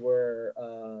guys who were,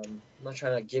 I'm not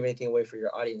trying to give anything away for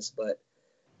your audience, but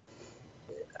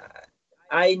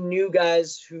I knew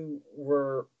guys who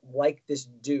were like this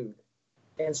dude.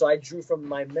 And so I drew from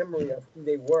my memory of who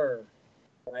they were,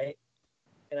 right?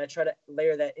 And I try to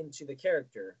layer that into the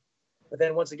character. But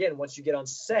then once you get on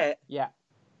set,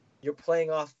 you're playing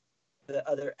off the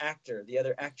other actor, the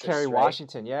other actress. Kerry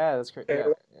Washington, yeah, that's great.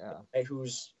 Yeah.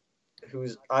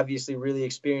 Who's obviously really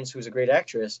experienced, who's a great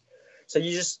actress. So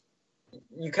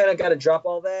you kind of got to drop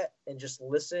all that and just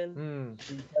listen,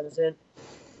 be present,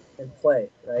 and play,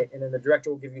 right? And then the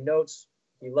director will give you notes.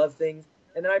 He loved things.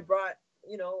 And then I brought,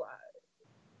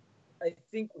 I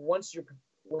think when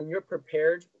you're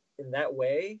prepared in that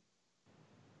way,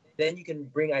 then you can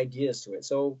bring ideas to it.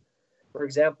 So, for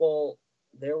example,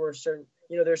 there were certain,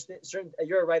 you're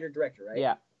a writer director, right?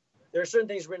 Yeah. There are certain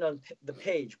things written on the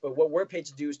page, but what we're paid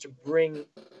to do is to bring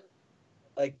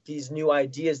like these new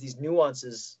ideas, these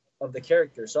nuances of the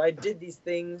character. So I did these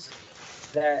things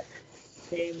that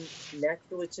came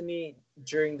naturally to me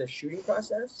during the shooting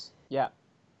process. Yeah.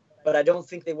 But I don't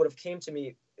think they would have came to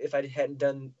me if I hadn't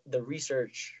done the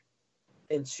research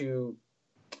into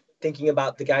thinking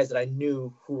about the guys that I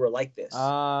knew who were like this.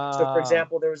 So, for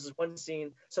example, there was this one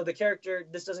scene. So the character,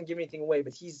 this doesn't give anything away,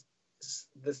 but he's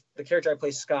the character I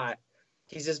play, Scott.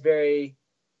 He's this very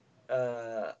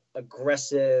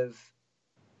aggressive,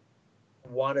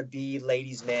 wannabe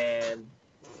ladies' man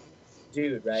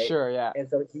dude, right? Sure, yeah. And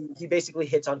so he basically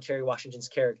hits on Kerry Washington's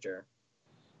character.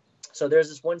 So there's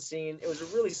this one scene. It was a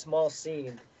really small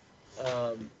scene.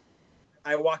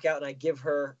 I walk out and I give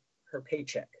her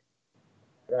paycheck,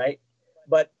 right?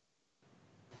 But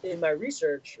in my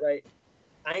research, right,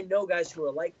 I know guys who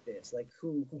are like this, like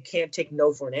who can't take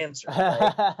no for an answer.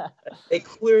 Right? They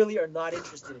clearly are not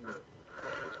interested in me.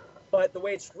 But the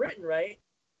way it's written, right,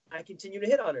 I continue to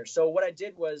hit on her. So what I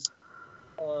did was,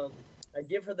 I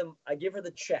give her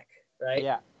the check, right?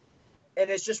 Yeah. And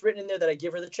it's just written in there that I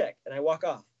give her the check and I walk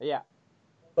off. Yeah.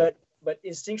 But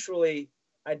instinctually,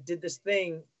 I did this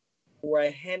thing where I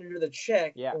handed her the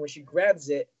check, yeah. and when she grabs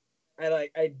it, I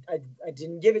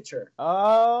didn't give it to her.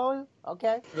 Oh,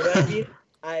 okay. You know what I mean?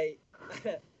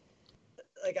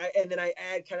 And then I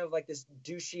add kind of like this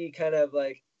douchey kind of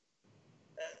like,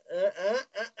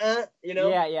 you know?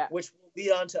 Yeah, yeah. Which will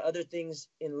lead on to other things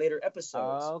in later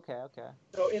episodes. Oh, okay.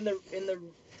 So in the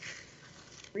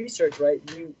research, right,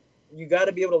 you got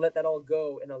to be able to let that all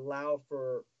go and allow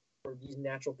for these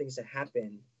natural things to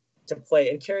happen, to play.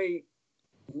 And Kerry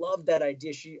loved that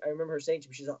idea. I remember her saying to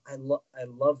me, she's like, I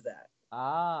love that.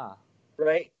 Ah.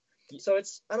 Right? So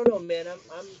it's, I don't know, man.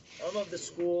 I'm of the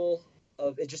school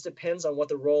of, it just depends on what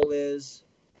the role is.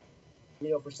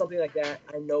 You know, for something like that,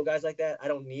 I know guys like that. I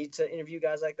don't need to interview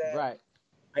guys like that. Right.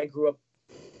 I grew up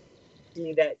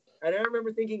seeing that, and I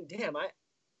remember thinking, damn, I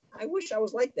wish I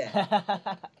was like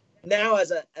that. Now,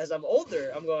 as I'm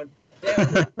older, I'm going, damn,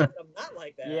 I'm not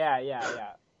like that. Yeah.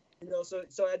 You know, so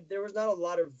there was not a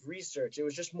lot of research. It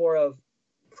was just more of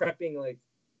prepping, like,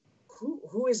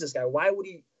 who is this guy? Why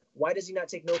does he not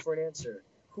take no for an answer?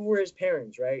 Who were his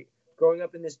parents, right? Growing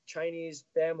up in this Chinese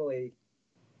family,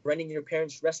 running your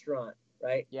parents' restaurant,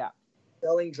 right? Yeah.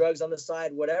 Selling drugs on the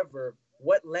side, whatever.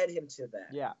 What led him to that?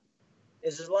 Yeah.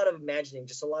 It's just a lot of imagining,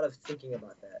 just a lot of thinking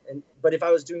about that. But if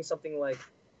I was doing something like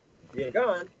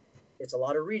Vietgone, it's a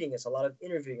lot of reading, it's a lot of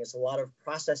interviewing, it's a lot of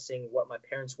processing what my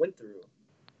parents went through.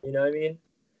 You know what I mean?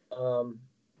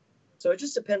 So it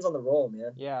just depends on the role,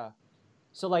 man. Yeah.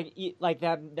 So like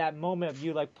that moment of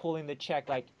you like pulling the check,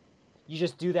 like you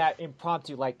just do that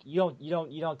impromptu, like you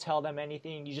don't tell them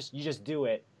anything, you just do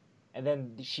it, and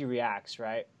then she reacts,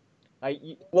 right?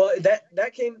 Well,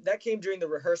 that came during the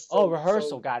rehearsal. Oh, rehearsal,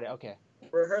 so got it. Okay.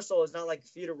 Rehearsal is not like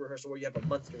theater rehearsal where you have a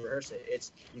month to rehearse it.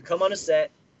 It's you come on a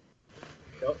set,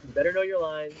 you better know your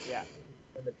lines. Yeah.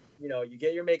 And you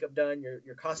get your makeup done,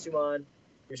 your costume on,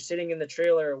 you're sitting in the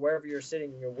trailer or wherever you're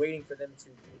sitting, and you're waiting for them to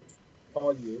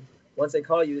call you. Once they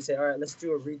call you, they say, all right, let's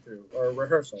do a read-through or a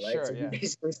rehearsal, right? Sure, so yeah. You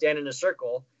basically stand in a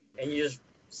circle and you just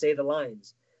say the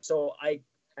lines. So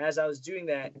as I was doing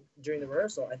that during the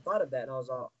rehearsal, I thought of that and I was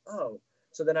all, oh.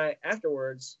 So then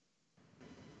afterwards,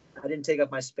 I didn't take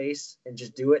up my space and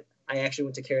just do it. I actually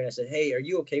went to Kerry and I said, hey, are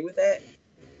you okay with that?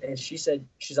 And she said,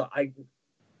 I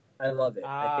love it.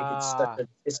 I think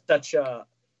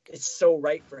it's so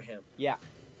right for him. Yeah.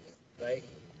 Right.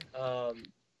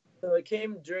 So it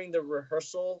came during the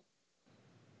rehearsal,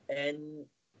 and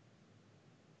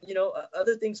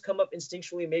other things come up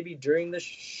instinctually maybe during the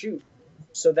shoot.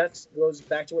 So that goes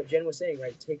back to what Jen was saying,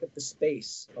 right? Take up the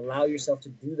space, allow yourself to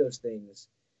do those things,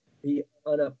 be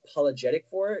unapologetic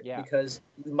for it, because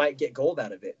you might get gold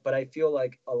out of it. But I feel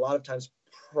like a lot of times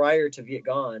prior to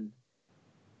Vietgone,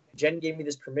 Jen gave me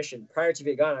this permission. Prior to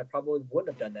Vietgone, I probably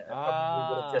wouldn't have done that. I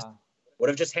probably would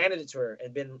have just handed it to her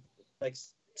and been like,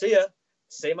 see ya,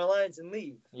 say my lines and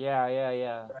leave. Yeah.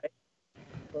 Right?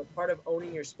 But part of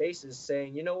owning your space is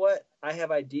saying, you know what? I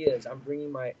have ideas. I'm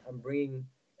bringing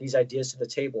these ideas to the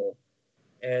table.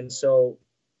 And so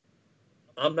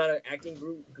I'm not an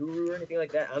acting guru or anything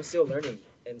like that. I'm still learning.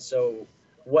 And so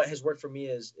what has worked for me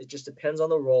is it just depends on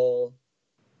the role.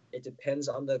 It depends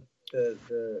on the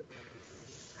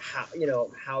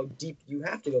how deep you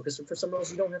have to go. Because for some roles,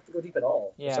 you don't have to go deep at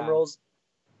all. Yeah. For some roles,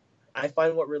 I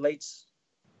find what relates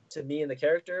to me and the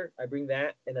character, I bring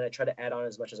that, and then I try to add on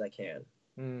as much as I can.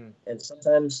 And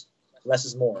sometimes less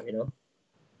is more,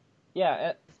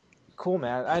 Yeah, cool,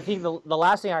 man. I think the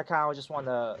last thing I kind of just want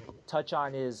to touch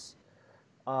on is,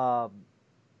 so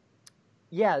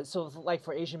like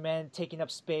for Asian men, taking up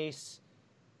space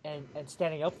and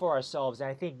standing up for ourselves. And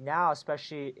I think now,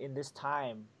 especially in this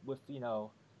time with,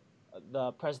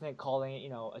 the president calling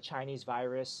it, a Chinese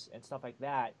virus and stuff like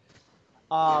that.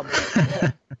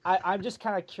 I'm just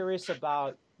kind of curious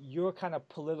about your kind of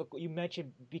political. You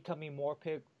mentioned becoming more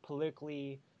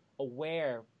politically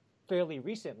aware fairly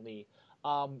recently.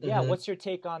 Yeah, Mm-hmm. what's your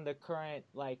take on the current,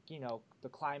 like, the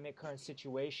climate, current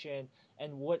situation,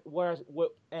 and what,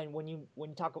 and when you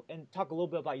talk a little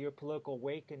bit about your political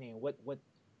awakening, what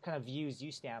kind of views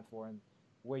you stand for and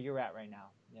where you're at right now?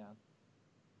 Yeah.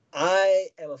 I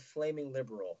am a flaming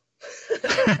liberal.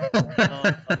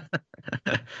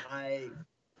 I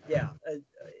yeah,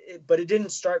 but it didn't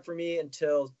start for me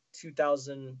until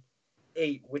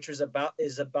 2008, which is about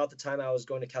the time I was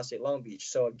going to Cal State Long Beach.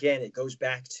 So again, it goes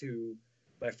back to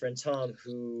my friend Tom,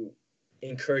 who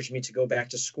encouraged me to go back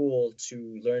to school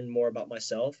to learn more about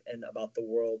myself and about the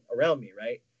world around me.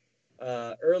 Right.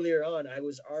 Earlier on, I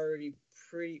was already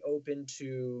pretty open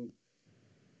to,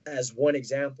 as one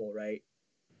example, right?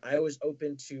 I was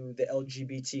open to the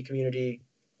LGBT community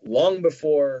long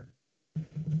before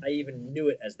I even knew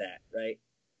it as that, right?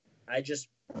 I just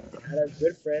had a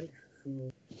good friend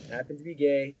who happened to be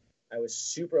gay. I was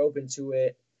super open to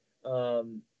it.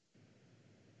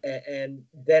 And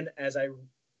then as I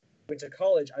went to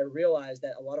college, I realized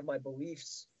that a lot of my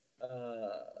beliefs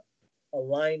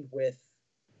aligned with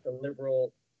the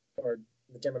liberal or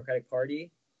the Democratic Party.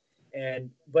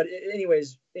 But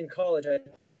anyways, in college, I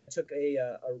took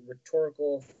a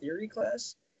rhetorical theory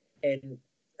class. And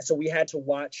so we had to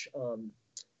watch,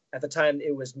 at the time,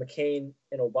 it was McCain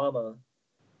and Obama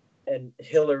and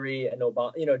Hillary and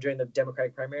Obama, during the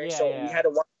Democratic primary. Yeah, so yeah. we had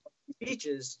to watch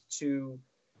speeches to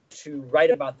write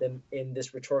about them in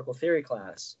this rhetorical theory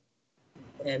class.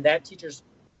 And that teacher's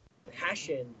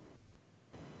passion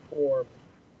for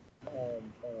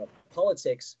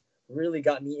politics really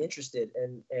got me interested.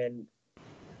 And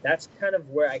that's kind of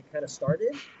where I kind of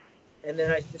started. And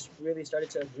then I just really started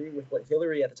to agree with what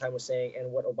Hillary at the time was saying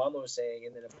and what Obama was saying.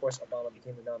 And then, of course, Obama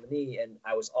became the nominee, and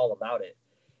I was all about it.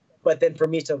 But then for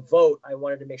me to vote, I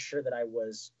wanted to make sure that I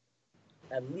was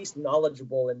at least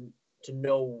knowledgeable and to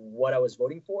know what I was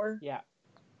voting for. Yeah.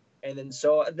 And then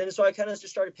so I kind of just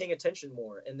started paying attention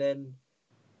more. And then,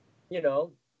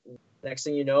 next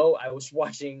thing you know, I was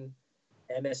watching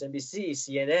MSNBC,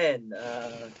 CNN,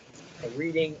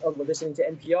 listening to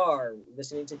NPR,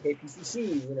 listening to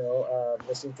KPCC,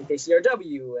 listening to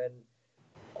KCRW, and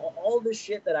all this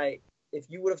shit that if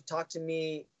you would have talked to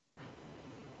me,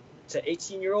 to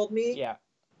 18-year-old me, Yeah.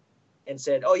 and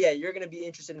said, "Oh yeah, you're gonna be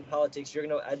interested in politics,"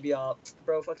 I'd be all,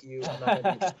 "Bro, fuck you. I'm not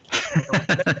gonna be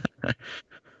interested."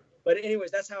 But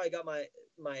anyways, that's how I got my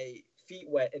feet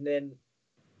wet, and then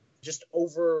just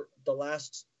over the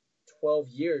last 12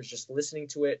 years, just listening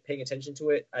to it, paying attention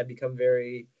to it, I've become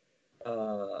very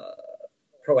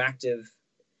proactive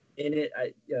in it.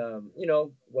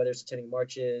 Whether it's attending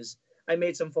marches, I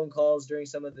made some phone calls during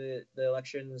some of the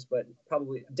elections, but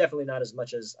definitely not as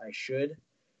much as I should.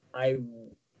 I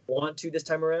want to this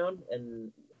time around,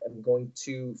 and I'm going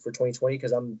to for 2020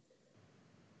 because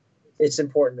it's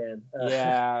important, man.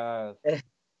 Yeah.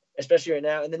 Especially right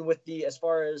now. And then as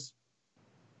far as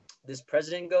this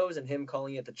president goes and him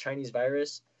calling it the Chinese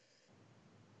virus,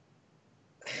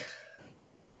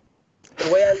 the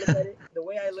way I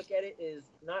look at it is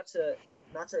not to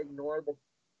ignore the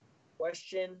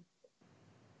question.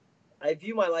 I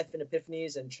view my life in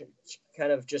epiphanies and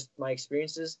kind of just my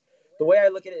experiences. The way I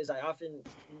look at it is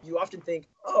you often think,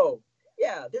 oh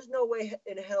yeah, there's no way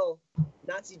in hell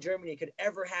Nazi Germany could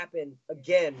ever happen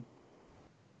again,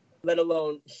 let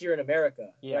alone here in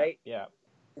America, right? Yeah.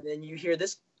 And then you hear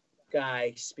this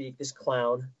guy speak, this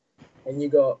clown, and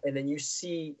then you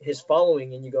see his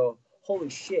following, and you go, holy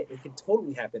shit, it could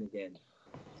totally happen again.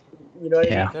 You know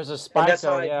what I mean? There's a spike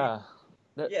though, yeah.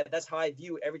 That's how I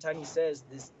view every time he says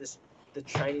the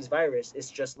Chinese virus. It's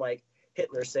just like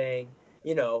Hitler saying,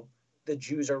 the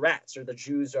Jews are rats, or the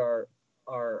Jews are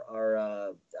I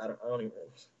don't even.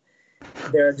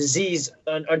 They're a disease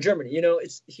on Germany.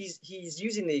 He's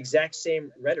using the exact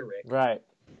same rhetoric, right?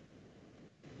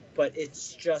 But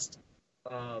it's just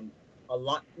a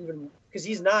lot, even because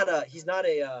he's not a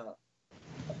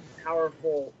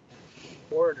powerful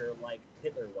orator like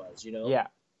Hitler was, Yeah.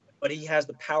 But he has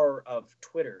the power of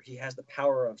Twitter. He has the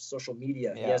power of social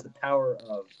media. Yeah. He has the power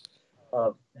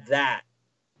of that.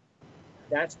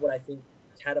 That's what I think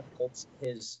catapults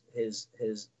his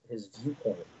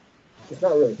viewpoint. It's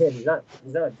not really him. He's not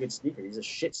a good speaker. He's a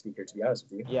shit speaker, to be honest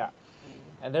with you. Yeah.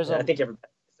 And I think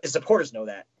his supporters know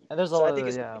that. And there's I think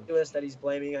it's ridiculous that he's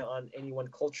blaming it on any one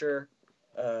culture.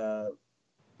 I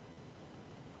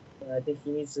think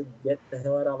he needs to get the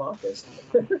hell out of office.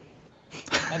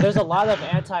 And there's a lot of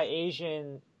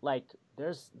anti-Asian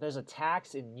there's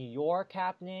attacks in New York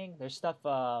happening. There's stuff.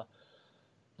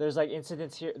 There's like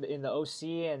incidents here in the OC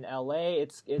and LA.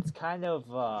 It's kind of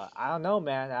I don't know,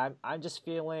 man. I'm just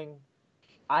feeling.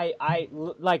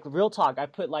 Like real talk. I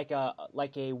put like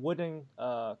a wooden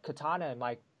katana in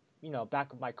my,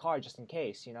 back of my car just in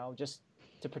case, just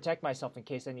to protect myself in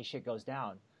case any shit goes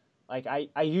down. Like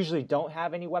I usually don't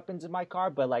have any weapons in my car,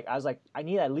 but like I was like I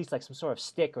need at least like some sort of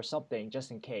stick or something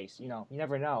just in case. You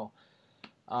never know.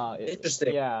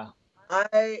 Interesting. Yeah.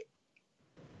 I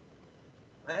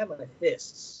have my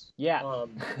fists. Yeah.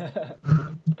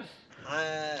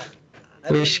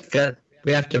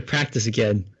 We have to practice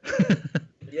again.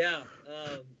 Yeah.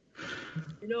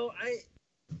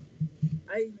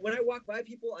 I when I walk by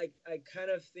people, I kind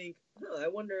of think, I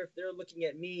wonder if they're looking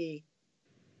at me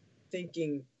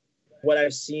thinking what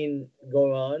I've seen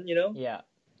go on, Yeah.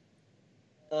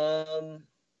 I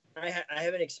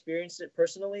haven't experienced it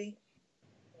personally,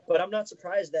 but I'm not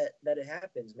surprised that it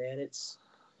happens, man. It's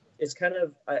kind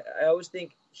of, I always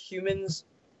think humans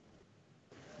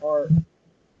are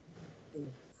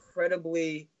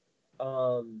incredibly,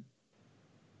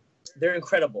 they're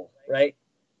incredible, right?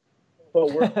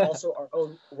 But we're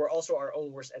also our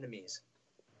own worst enemies,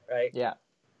 right? Yeah.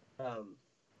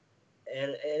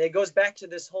 And it goes back to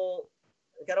this whole,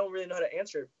 like, I don't really know how to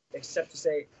answer it except to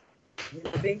say, you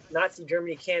think Nazi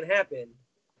Germany can happen,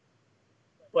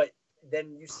 but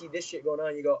then you see this shit going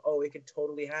on, you go, oh, it could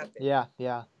totally happen. Yeah,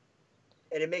 yeah.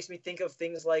 And it makes me think of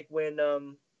things like when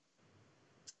the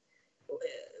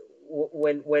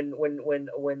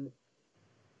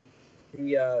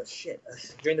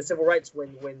during the civil rights,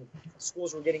 when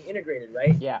schools were getting integrated,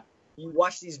 right? Yeah. You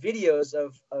watch these videos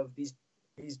of these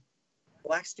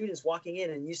black students walking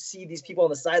in, and you see these people on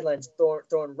the sidelines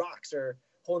throwing rocks or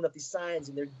holding up these signs,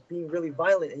 and they're being really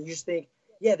violent, and you just think,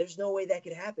 yeah, there's no way that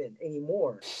could happen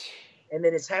anymore. And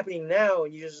then it's happening now,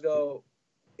 and you just go,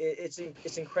 it's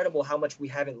incredible how much we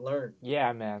haven't learned.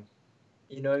 Yeah, man.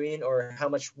 You know what I mean? Or how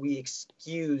much we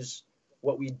excuse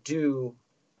what we do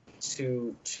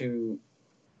to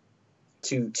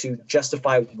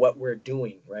justify what we're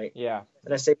doing, right? Yeah.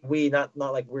 And I say we, not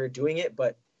like we're doing it,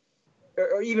 but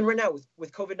or even right now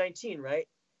with COVID-19, right?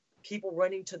 People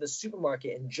running to the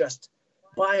supermarket and just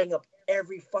buying up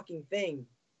every fucking thing,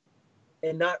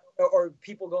 and not, or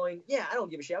people going, yeah, I don't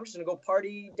give a shit. I'm just gonna go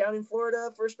party down in Florida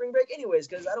for spring break anyways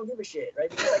because I don't give a shit, right?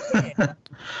 Because I can,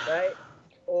 right?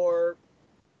 Or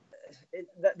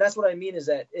that's what I mean, is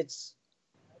that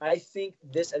I think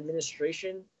this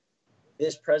administration,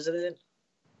 this president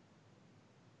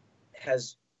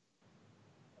has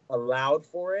allowed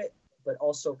for it, but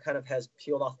also kind of has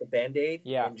peeled off the Band-Aid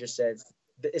and just said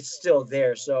it's still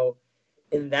there. So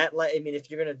in that light, I mean,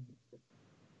 if you're going to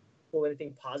pull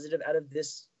anything positive out of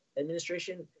this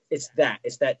administration, it's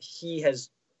that he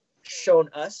has shown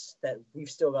us that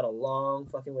we've still got a long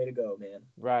fucking way to go, man.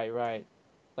 Right.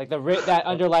 Like that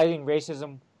underlying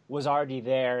racism was already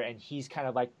there, and he's kind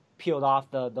of like peeled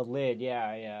off the lid.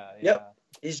 Yeah. Yep.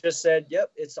 He's just said,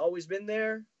 yep, it's always been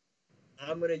there.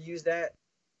 I'm going to use that.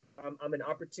 I'm an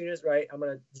opportunist, right? I'm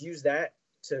going to use that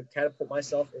to catapult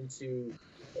myself into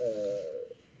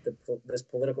this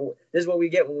political. This is what we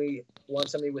get when we want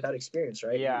somebody without experience,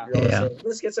 right? Yeah. You're always saying,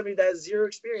 let's get somebody that has zero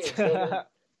experience.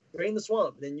 Drain the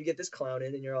swamp. Then you get this clown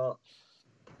in, and you're all,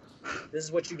 this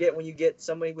is what you get when you get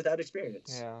somebody without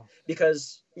experience. Yeah.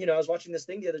 Because, I was watching this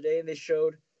thing the other day, and they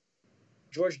showed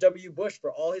George W. Bush,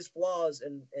 for all his flaws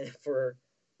and for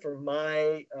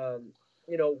my,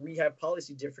 we have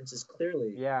policy differences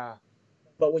clearly. Yeah.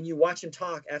 But when you watch him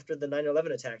talk after the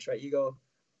 9/11 attacks, right, you go,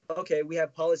 okay, we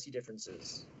have policy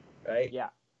differences, right? Yeah.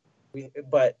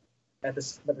 But at the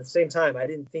same time, I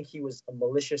didn't think he was a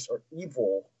malicious or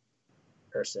evil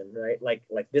person, right? Like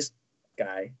this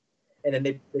guy. And then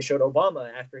they showed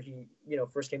Obama after he,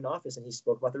 first came to office, and he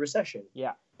spoke about the recession.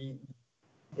 Yeah. And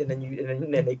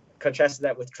then they contrasted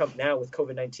that with Trump now with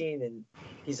COVID-19, and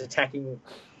he's attacking,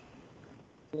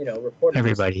 reporters.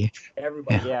 Everybody.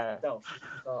 Yeah.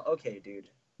 Okay, dude.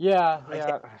 Yeah.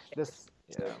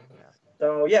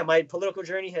 So yeah, my political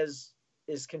journey is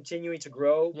continuing to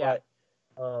grow, but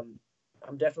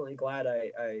I'm definitely glad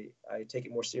I take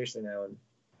it more seriously now, and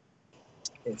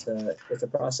it's a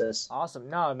process. Awesome.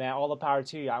 No, man, all the power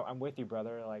to you. I'm with you,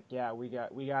 brother. Like, yeah, we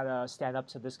gotta stand up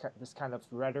to this kind of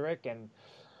rhetoric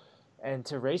and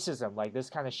to racism. Like, this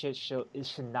kind of shit should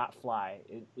not fly.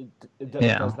 It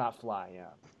does not fly.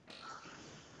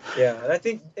 Yeah, and I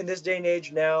think in this day and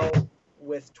age now,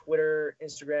 with Twitter,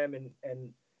 Instagram,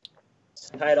 and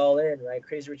tie it all in, right?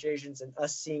 Crazy Rich Asians and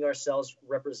us seeing ourselves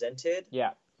represented.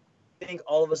 Yeah. I think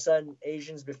all of a sudden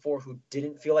Asians before who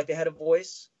didn't feel like they had a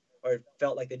voice or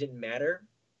felt like they didn't matter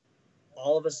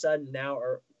all of a sudden now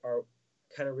are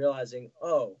kind of realizing,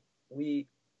 oh, we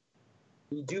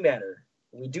do matter.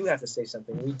 We do have to say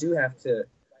something. We do have to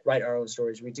write our own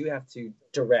stories. We do have to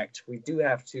direct. We do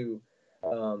have to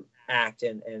act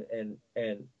and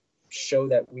show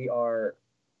that we are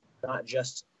not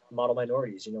just model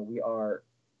minorities. You know, we are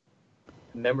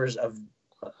members of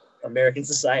American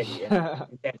society, and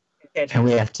and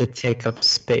we have to take up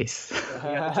space. we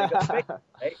have to take up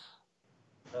space, right?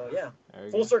 So yeah,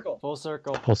 full circle. Full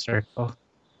circle. Full circle.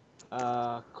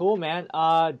 Cool, man.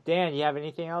 Dan, you have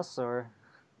anything else or?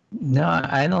 No,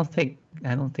 I don't think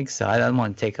so. I don't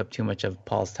want to take up too much of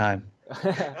Paul's time.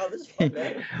 Oh, this is fun,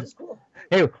 man. This is cool.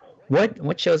 Hey,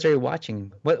 what shows are you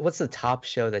watching? What's the top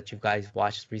show that you guys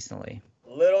watched recently?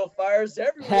 Little Fires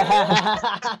Everywhere.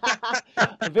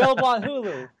 Available on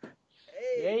Hulu.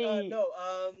 Hey, no,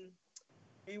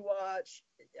 we watch.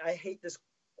 I hate this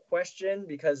question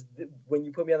because when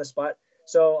you put me on the spot.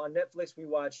 So on Netflix, we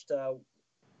watched.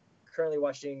 Currently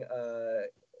watching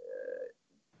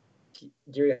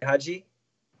Giri Haji.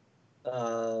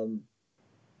 Caught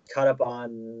up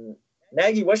on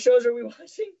Maggie. What shows are we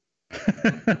watching?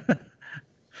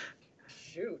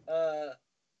 Shoot.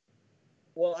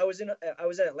 Well, I was in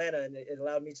Atlanta, and it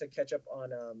allowed me to catch up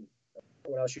on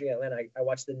when I was shooting in Atlanta. I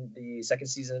watched the second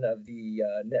season of the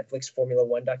Netflix Formula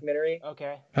One documentary.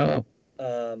 Okay. Oh.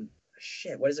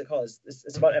 Shit, what is it called?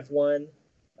 It's about F1.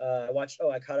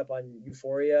 I caught up on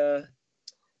Euphoria,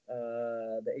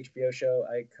 the HBO show.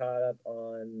 I caught up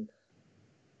on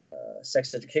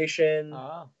Sex Education.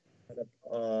 Ah. Caught up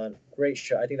on great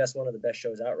show. I think that's one of the best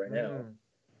shows out right now.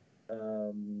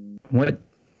 What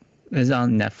is it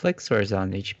on Netflix or is it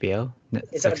on HBO?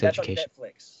 That's on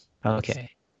Netflix.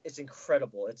 Okay. It's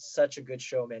incredible. It's such a good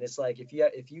show, man. It's like if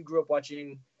you grew up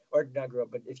watching, or not grew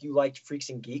up, but if you liked Freaks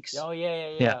and Geeks. Oh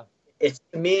yeah.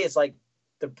 To me, it's like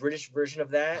the British version of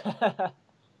that,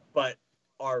 but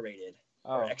R-rated.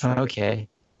 Oh, okay.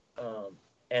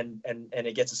 And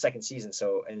it gets a second season,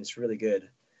 and it's really good.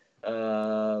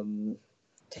 Damn,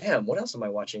 what else am I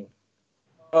watching?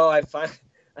 Oh,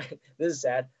 this is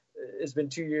sad. It's been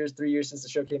 3 years since the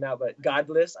show came out, but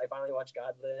Godless. I finally watched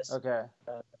Godless. Okay.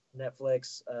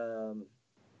 Netflix.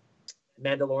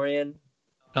 Mandalorian.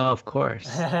 Oh, of course.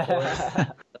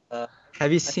 Have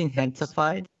you seen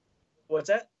Hentified? What's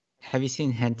that? Have you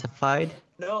seen Hentified?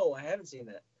 No, I haven't seen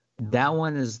that. That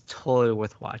one is totally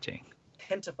worth watching.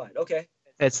 Hentified. Okay.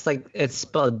 It's like it's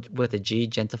spelled with a G,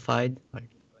 gentified,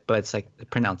 but it's like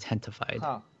pronounced Hentified.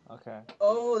 Huh. Okay.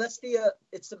 Oh, that's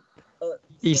it's the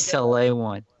East LA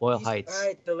one, Boyle Heights. All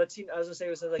right, the Latino. I was gonna say it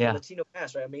was like a Latino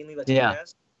cast, right? Mainly Latino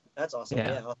cast. That's awesome.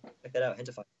 Yeah, I'll check that out.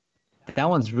 Hentified. That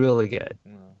one's really good.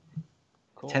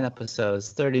 Cool. 10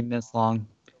 episodes, 30 minutes long.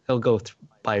 It'll go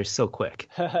by so quick.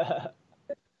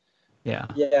 Yeah.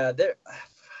 Yeah.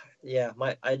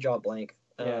 I draw a blank.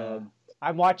 Yeah.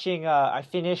 I'm watching. I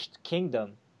finished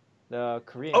Kingdom, the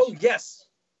Korean. Oh yes.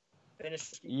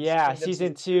 Finished. Yeah, Kingdom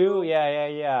season 2.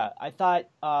 Yeah. I thought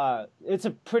it's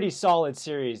a pretty solid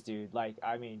series, dude. Like,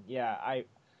 I mean, yeah,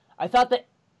 I thought that,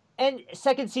 and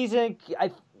second season,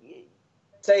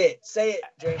 Say it,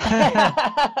 James.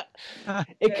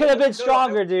 It could have been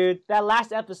stronger, dude. That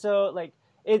last episode, like,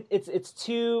 it's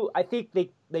too. I think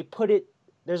they put it.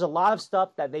 There's a lot of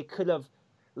stuff that they could have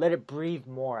let it breathe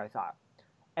more, I thought.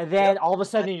 And then all of a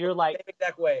sudden you're like, same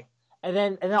exact way. And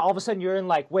then all of a sudden you're in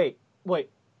like, wait,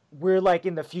 we're like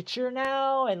in the future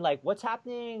now, and like what's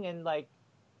happening, and like.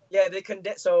 Yeah, they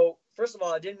condensed. So first of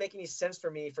all, it didn't make any sense for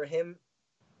him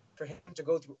to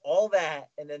go through all that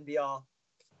and then be all.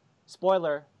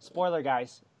 Spoiler,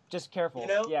 guys. Just careful. You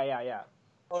know? Yeah.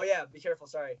 Oh yeah, be careful.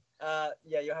 Sorry.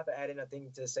 Yeah, you'll have to add in a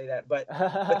thing to say that. But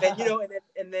then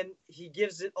and then he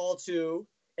gives it all to,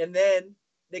 and then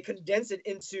they condense it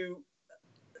into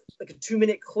like a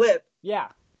 2-minute clip. Yeah.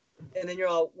 And then you're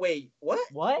all, wait, what?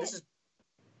 What?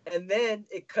 And then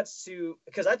it cuts to,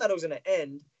 because I thought it was gonna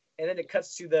end, and then it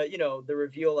cuts to the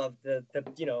reveal of the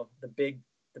big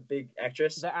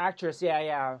actress. The actress,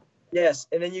 yeah. Yes,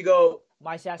 and then you go,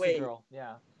 My Sassy Girl,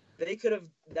 yeah. They could have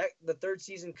the third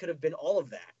season could have been all of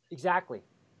that. Exactly.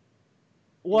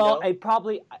 Well, I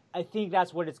think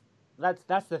that's what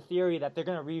that's the theory, that they're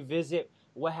gonna revisit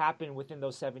what happened within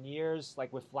those 7 years,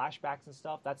 like with flashbacks and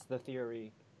stuff. That's the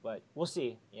theory, but we'll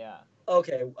see. Yeah.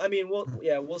 Okay, I mean,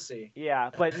 we'll see.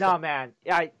 Yeah, but no, man,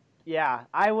 I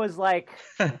was like,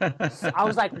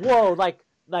 whoa, like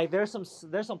there's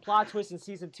some plot twists in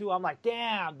season 2. I'm like,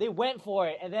 damn, they went for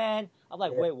it, and then I'm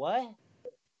like, wait, what?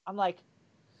 I'm like,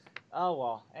 oh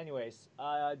well. Anyways,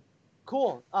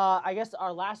 cool. I guess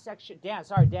our last section. Dan,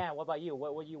 what about you?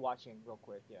 What were you watching, real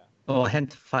quick? Yeah. Well,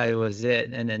 Hentified was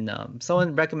it, and then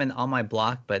someone recommended On My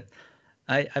Block, but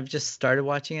I've just started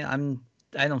watching it.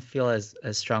 I don't feel as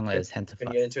strongly as Can you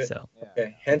Hentai. get into it? So Yeah.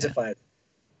 Okay, Hentified.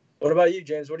 What about you,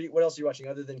 James? What else are you watching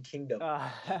other than Kingdom?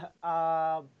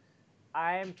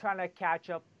 I'm trying to catch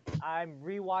up. I'm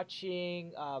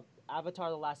rewatching Avatar: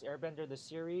 The Last Airbender, the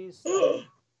series,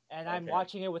 and I'm Okay.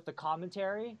 watching it with the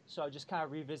commentary. So I'm just kind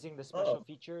of revisiting the special Oh.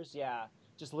 features. Yeah,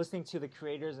 just listening to the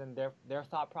creators and their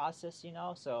thought process. You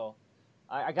know, so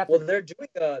I got Well, the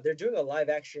they're doing a live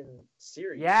action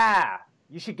series. yeah.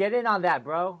 You should get in on that,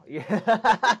 bro. Yeah.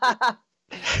 I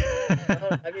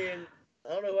mean, I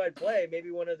don't know who I'd play.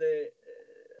 Maybe one of the.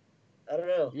 I don't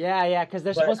know. Yeah, because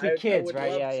they're But supposed to be I kids, would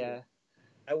right? love Yeah, to. yeah.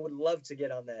 I would love to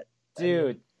get on that. I Dude,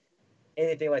 mean,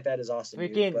 anything like that is awesome.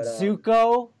 freaking Dude. But,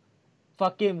 Zuko,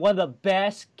 fucking one of the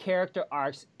best character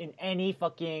arcs in any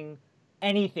fucking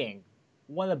anything.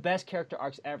 One of the best character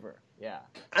arcs ever. Yeah.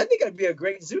 I think I'd be a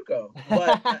great Zuko,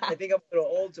 but I think I'm a little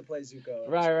old to play Zuko. at this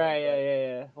Right, point,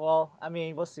 yeah. Well, I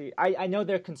mean, we'll see. I know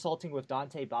they're consulting with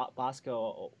Dante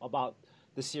Bosco about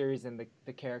the series and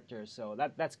the characters, so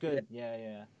that's good.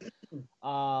 Yeah.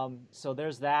 So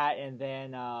there's that, and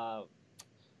then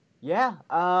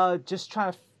just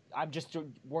trying to. I'm just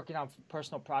working on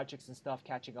personal projects and stuff,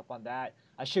 catching up on that.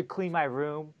 I should clean my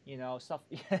room, stuff.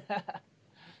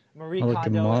 Marie look at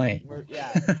Kondo, mine.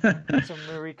 some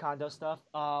Marie Kondo stuff.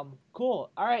 Cool.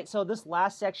 All right. So this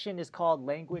last section is called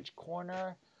Language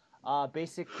Corner.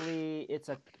 Basically, it's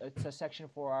a section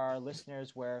for our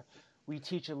listeners where we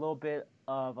teach a little bit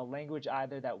of a language,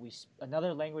 either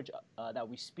another language that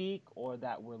we speak or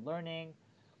that we're learning,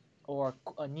 or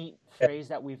a neat phrase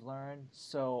that we've learned.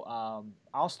 So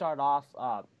I'll start off.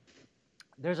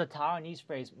 There's a Taiwanese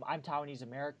phrase. I'm Taiwanese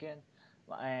American,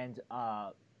 and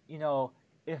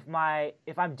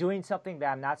if I'm doing something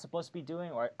that I'm not supposed to be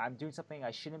doing, or I'm doing something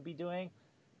I shouldn't be doing,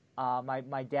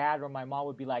 my dad or my mom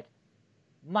would be like,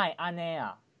 "My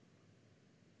anea,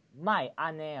 my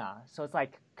anea." So it's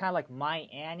like kind of like my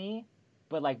Annie,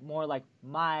 but like more like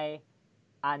my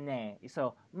ane.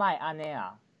 So my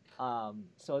anea.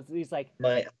 So it's like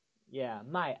my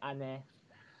my ane,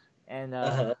 and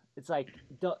Uh-huh. it's like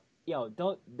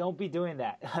don't be doing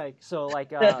that.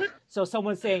 So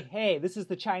someone's saying, hey, this is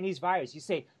the Chinese virus. You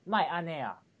say my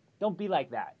anea. Don't be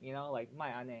like that. Like my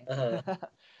ane.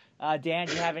 Dan,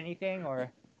 do you have anything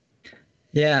or?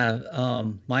 Yeah,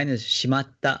 mine is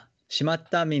shimatta.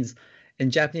 Shimatta means in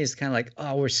Japanese kind of like,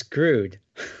 oh, we're screwed.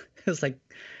 It's like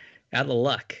out of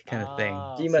luck kind of thing.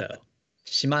 Ah. So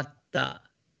Shimatta.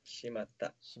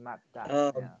 shimatta. Shimatta.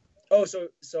 Yeah. Oh,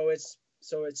 so it's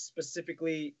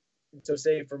specifically. So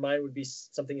say for mine would be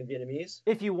something in Vietnamese.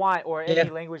 If you want, or any Yeah.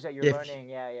 language that you're If- learning.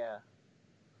 Yeah.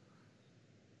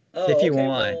 Oh, If you okay,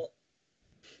 want. well,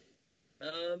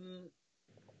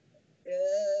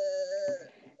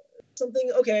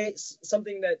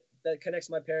 something that connects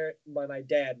my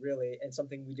dad really, and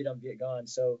something we did on Viet Gone.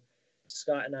 So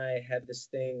Scott and I had this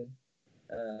thing.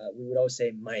 We would always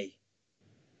say "mai,"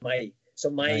 "mai." So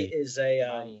 "mai" Mai. is a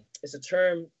Mai. it's a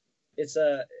term. It's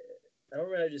a I don't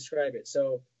know how to describe it.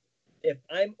 So if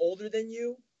I'm older than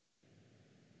you,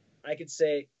 I could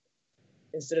say,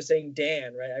 instead of saying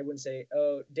Dan, right? I wouldn't say,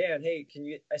 "Oh, Dan, hey, can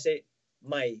you?" I say,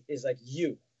 "mai" is like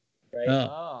you, right?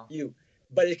 Oh. You.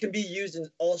 But it can be used in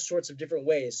all sorts of different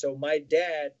ways. So my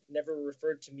dad never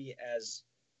referred to me as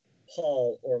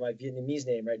Paul or my Vietnamese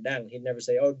name, right? Dang. He'd never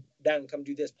say, "Oh, Dang, come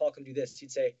do this. Paul, come do this."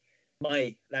 He'd say,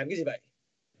 "Mai, làm cái gì vậy?"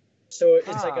 So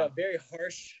it's like a very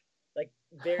harsh, like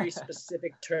very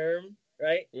specific term,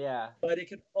 right? Yeah. But it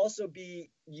could also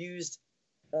be used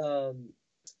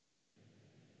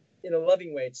in a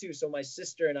loving way too. So my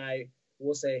sister and I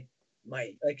will say,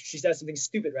 "My," like she says something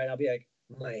stupid, right? I'll be like,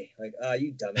 "My," like,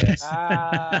 you dumbass.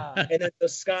 And then so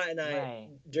Scott and I, Mai.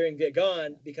 during Viet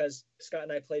Gone, because Scott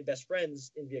and I played best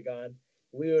friends in Viet Gone,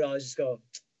 we would always just go,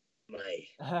 "My."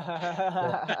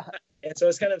 And so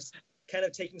it's kind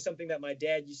of taking something that my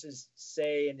dad used to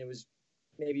say, and it was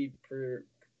maybe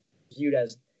viewed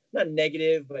as not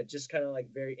negative, but just kind of like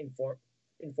very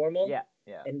informal. Yeah.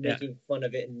 And making fun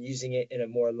of it and using it in a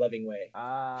more loving way.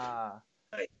 Are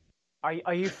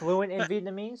you fluent in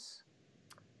Vietnamese?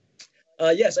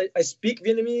 Yes, I speak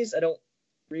Vietnamese. I don't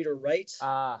read or write.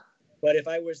 But if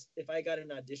I got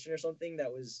an audition or something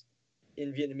that was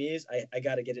in Vietnamese, I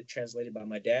got to get it translated by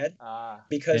my dad.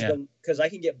 Because I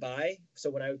can get by. So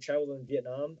when I travel in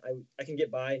Vietnam, I can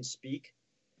get by and speak,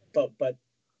 but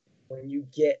when you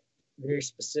get very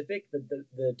specific,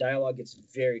 the dialogue gets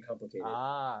very complicated.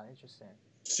 Interesting.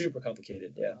 Super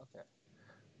complicated, yeah. Okay.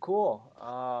 Cool.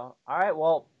 All right.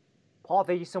 Well, Paul,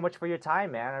 thank you so much for your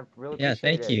time, man. I really appreciate it.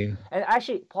 Yeah, thank you. And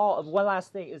actually, Paul, one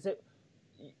last thing.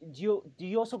 Do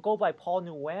you also go by Paul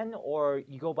Nguyen, or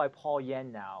you go by Paul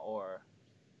Yen now, or?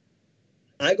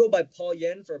 I go by Paul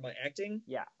Yen for my acting.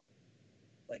 Yeah.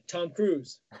 Like Tom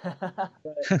Cruise.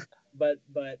 but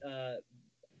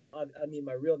I mean,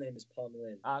 my real name is Paul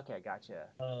Nguyen. Okay, gotcha.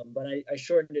 But I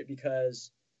shortened it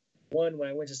because one, when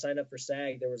I went to sign up for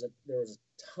SAG, there was a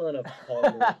ton of Paul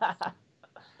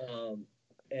Nguyen.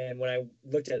 And when I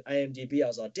looked at IMDb, I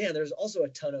was like, damn, there's also a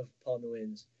ton of Paul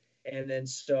Nguyens. And then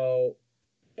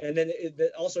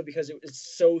also because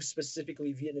it's so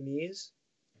specifically Vietnamese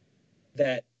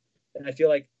that, and I feel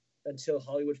like until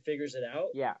Hollywood figures it out,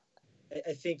 yeah,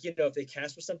 I think, you know, if they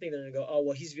cast for something, they're gonna go, oh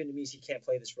well, he's Vietnamese, he can't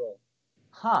play this role.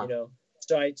 Huh. You know,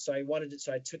 so I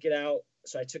took it out.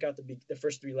 So I took out the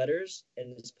first 3 letters,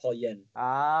 and it's Paul Yen.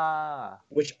 Ah.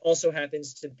 Which also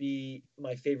happens to be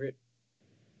my favorite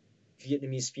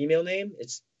Vietnamese female name.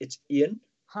 It's Ian.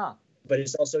 Huh. But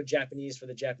it's also Japanese for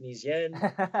the Japanese yen.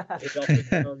 It also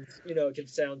sounds, you know, it can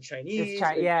sound Chinese.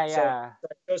 Yeah, yeah. So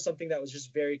I chose something that was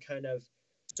just very kind of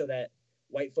so that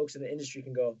white folks in the industry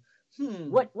can go,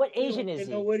 what Asian is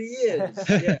he? I know what he is.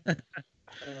 Yeah.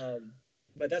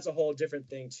 But that's a whole different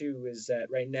thing too. Is that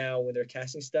right now when they're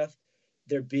casting stuff,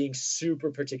 they're being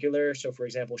super particular. So for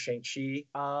example, Shang-Chi.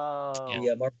 Oh.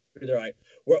 Yeah, they're like,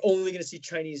 we're only going to see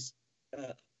Chinese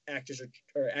actors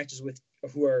or actors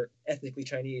who are ethnically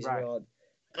Chinese. Right. You know,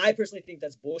 I personally think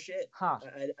that's bullshit. Huh.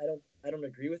 I don't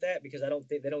agree with that because I don't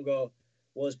think they don't go,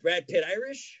 well, is Brad Pitt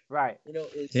Irish? Right. You know,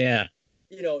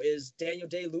 you know, is Daniel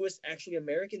Day-Lewis actually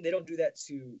American? They don't do that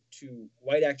to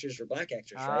white actors or black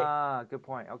actors, right? Ah, good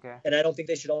point. Okay. And I don't think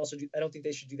they should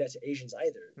do that to Asians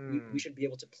either. We should be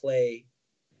able to play.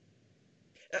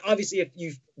 Obviously,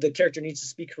 if the character needs to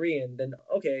speak Korean, then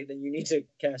okay, then you need to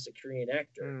cast a Korean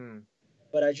actor.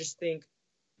 But I just think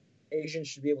Asians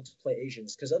should be able to play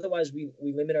Asians because otherwise we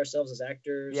limit ourselves as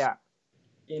actors. Yeah.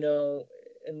 You know,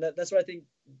 and that's what I think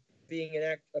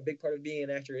a big part of being an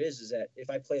actor is that if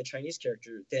I play a Chinese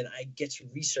character, then I get to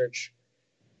research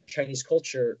Chinese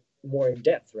culture more in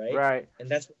depth, right? Right. And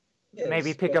that's what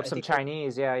maybe pick up some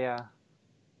Chinese. Yeah.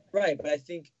 Right, but I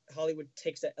think Hollywood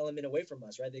takes that element away from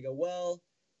us, right? They go, well,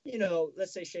 you know,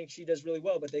 let's say Shang-Chi does really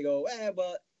well, but they go,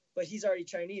 but he's already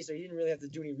Chinese, so he didn't really have to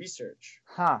do any research.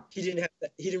 Huh. He didn't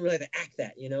really have to act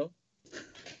that, you know?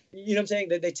 You know what I'm saying?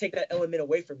 They take that element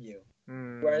away from you.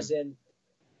 Whereas in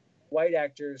white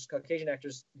actors, Caucasian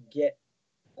actors get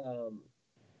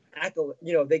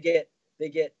they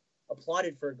get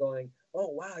applauded for going, oh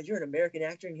wow, you're an American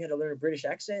actor and you had to learn a British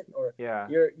accent, or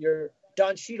you're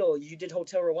Don Cheadle, you did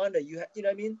Hotel Rwanda, you know what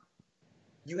I mean?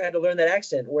 You had to learn that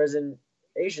accent. Whereas in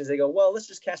Asians, they go, well, let's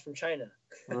just cast from China.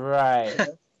 Right. You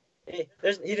know? He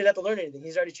didn't have to learn anything.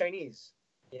 He's already Chinese.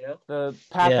 You know. The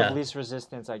path of least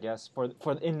resistance, I guess, for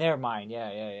in their mind.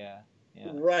 Yeah.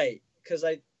 Right, because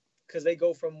they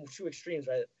go from 2 extremes,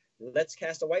 right? Let's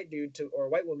cast a white dude or a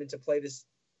white woman to play this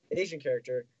Asian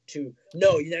character. To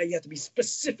no, now you have to be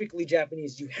specifically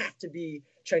Japanese. You have to be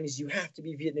Chinese. You have to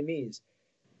be Vietnamese.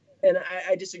 And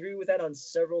I disagree with that on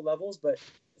several levels, but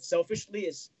selfishly,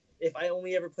 it's if I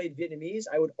only ever played Vietnamese,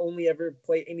 I would only ever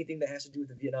play anything that has to do with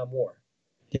the Vietnam War.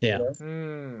 Yeah. You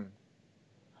know?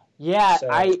 Yeah, so.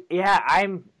 I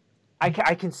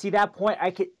can see that point.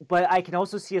 But I can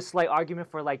also see a slight argument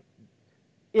for like,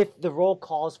 if the role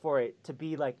calls for it to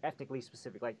be like ethnically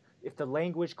specific, like if the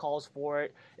language calls for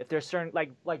it, if there's certain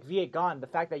like Viet Cong, the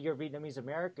fact that you're Vietnamese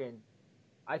American,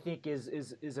 I think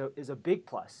is a big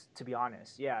plus, to be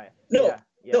honest. Yeah. No,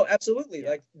 absolutely. Yeah.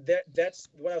 Like that's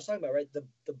what I was talking about, right?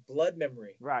 The blood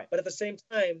memory. Right. But at the same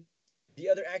time, the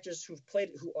other actors who've played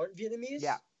it who aren't Vietnamese,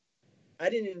 I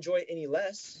didn't enjoy it any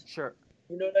less. Sure.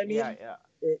 You know what I mean? Yeah.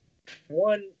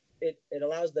 It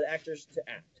allows the actors to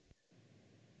act.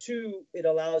 2, it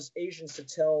allows Asians to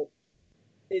tell.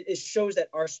 It shows that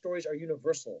our stories are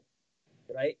universal,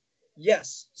 right?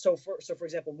 Yes. So for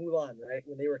example, Mulan, right?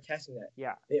 When they were casting that,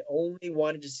 they only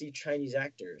wanted to see Chinese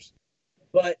actors,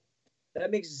 but that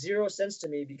makes 0 sense to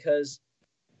me because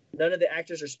none of the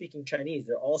actors are speaking Chinese.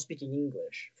 They're all speaking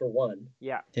English, for one.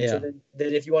 Yeah. So then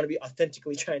if you want to be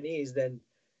authentically Chinese, then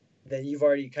you've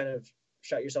already kind of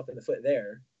shot yourself in the foot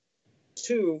there.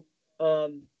 2,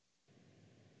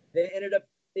 they ended up.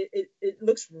 It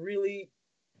looks really.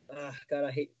 God,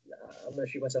 I hate. I'm gonna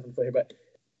shoot myself in the foot here, but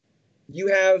you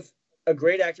have a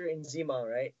great actor in Zima,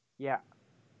 right? Yeah.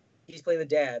 He's playing the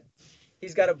dad.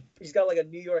 He's got like a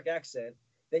New York accent.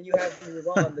 Then you have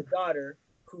Mulan, the daughter,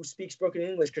 who speaks broken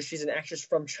English because she's an actress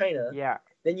from China. Yeah.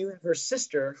 Then you have her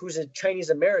sister, who's a Chinese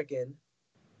American.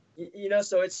 You know,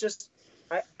 so it's just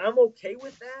I'm okay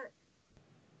with that.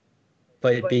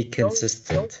 But be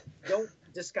consistent. Don't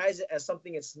disguise it as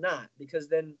something it's not, because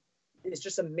then it's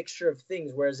just a mixture of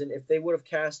things. Whereas if they would have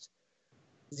cast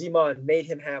Zima and made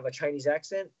him have a Chinese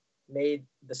accent, made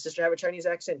the sister have a Chinese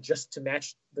accent just to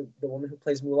match the woman who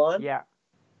plays Mulan. Yeah.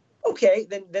 Okay,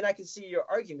 then I can see your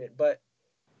argument, but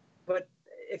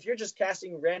if you're just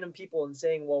casting random people and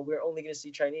saying, well, we're only going to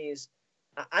see Chinese,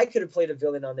 I could have played a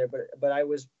villain on there, but I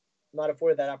was not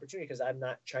afforded that opportunity because I'm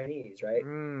not Chinese, right?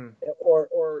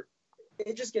 Or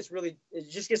it just gets really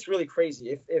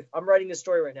crazy. If I'm writing this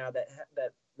story right now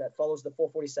that follows the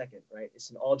 442nd, right? It's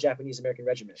an all Japanese American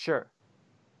regiment. Sure.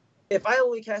 If I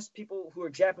only cast people who are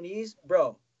Japanese,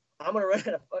 bro, I'm gonna run out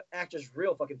of actors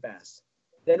real fucking fast.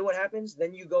 Then what happens?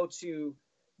 Then you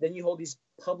hold these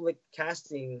public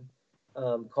casting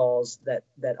calls that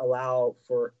allow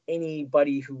for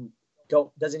anybody who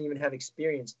doesn't even have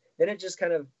experience. Then it just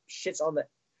kind of shits on the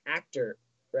actor,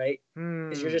 right?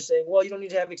 Because you're just saying, well, you don't need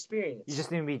to have experience. You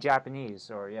just need to be Japanese,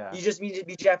 or yeah. You just need to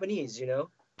be Japanese, you know.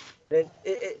 Then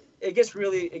it gets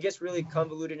really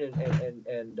convoluted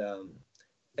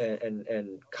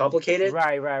and complicated.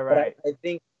 Right. But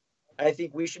I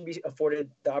think we should be afforded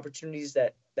the opportunities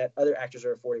that other actors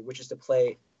are afforded, which is to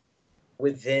play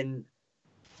within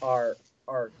our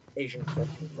Asian culture.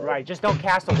 Right. Just don't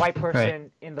cast a white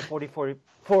person in the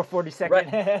 442nd.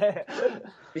 Right.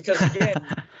 Because again,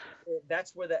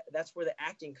 that's where the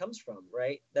acting comes from,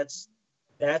 right? That's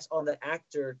on the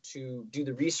actor to do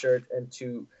the research and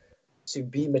to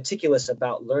be meticulous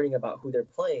about learning about who they're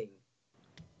playing.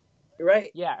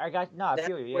 Right? Yeah, I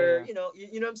feel you. Where, yeah.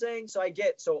 you know what I'm saying?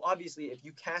 So obviously if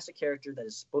you cast a character that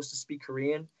is supposed to speak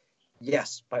Korean,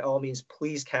 yes, by all means,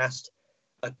 please cast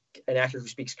an actor who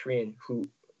speaks Korean who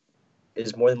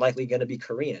is more than likely going to be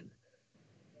Korean.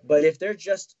 But if they're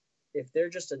just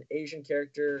an Asian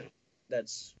character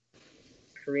that's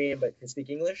Korean but can speak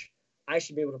English, I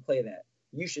should be able to play that.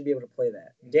 You should be able to play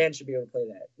that. Dan should be able to play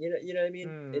that. You know what I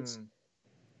mean? It's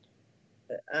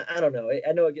I don't know.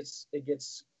 I know it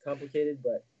gets complicated,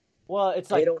 but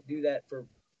they don't do that for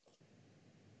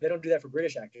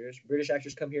British actors. British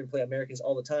actors come here and play Americans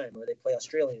all the time, or they play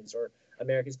Australians, or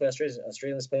Americans play Australians.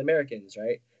 Australians play Americans,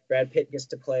 right? Brad Pitt gets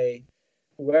to play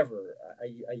whoever.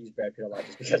 I use Brad Pitt a lot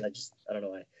just because I don't know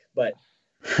why, but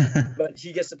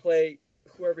he gets to play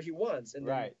whoever he wants, and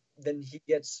then he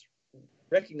gets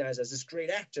recognized as this great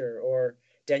actor. Or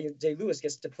Daniel Day-Lewis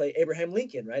gets to play Abraham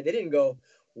Lincoln, right? They didn't go,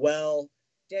 well,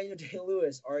 Daniel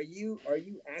Day-Lewis, are you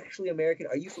actually American?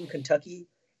 Are you from Kentucky?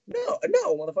 No,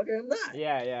 motherfucker, I'm not.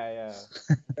 Yeah.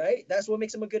 Right? That's what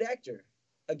makes him a good actor.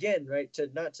 Again, right?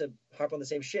 Not to harp on the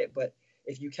same shit, but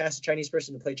if you cast a Chinese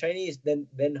person to play Chinese,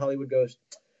 then Hollywood goes,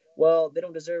 well, they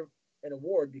don't deserve an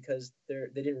award because they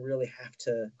didn't really have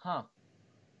to. Huh.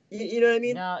 You know what I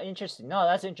mean? No, interesting. No,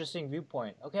 that's an interesting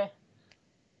viewpoint. Okay.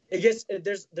 There's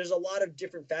a lot of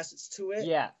different facets to it.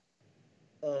 Yeah.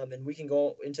 And we can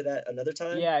go into that another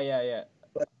time. Yeah.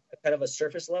 But kind of a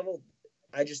surface level,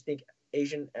 I just think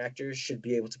Asian actors should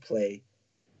be able to play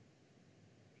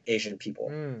Asian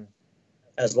people.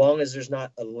 As long as there's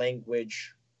not a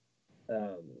language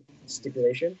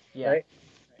stipulation, right?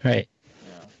 Right.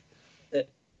 Yeah.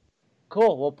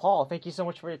 Cool. Well, Paul, thank you so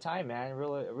much for your time, man.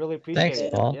 Really appreciate it.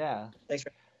 Thanks, Paul. Yeah. Thanks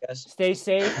for having us. Stay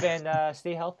safe and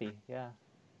stay healthy. Yeah.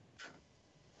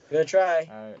 Gonna try.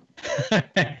 All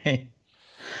right.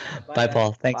 Bye,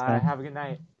 Paul. Thanks, Bye. man. Have a good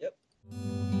night. Yep.